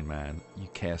very kind man, you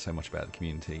care so much about the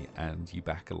community, and you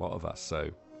back a lot of us. So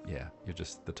yeah, you're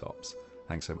just the tops.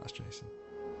 Thanks so much, Jason.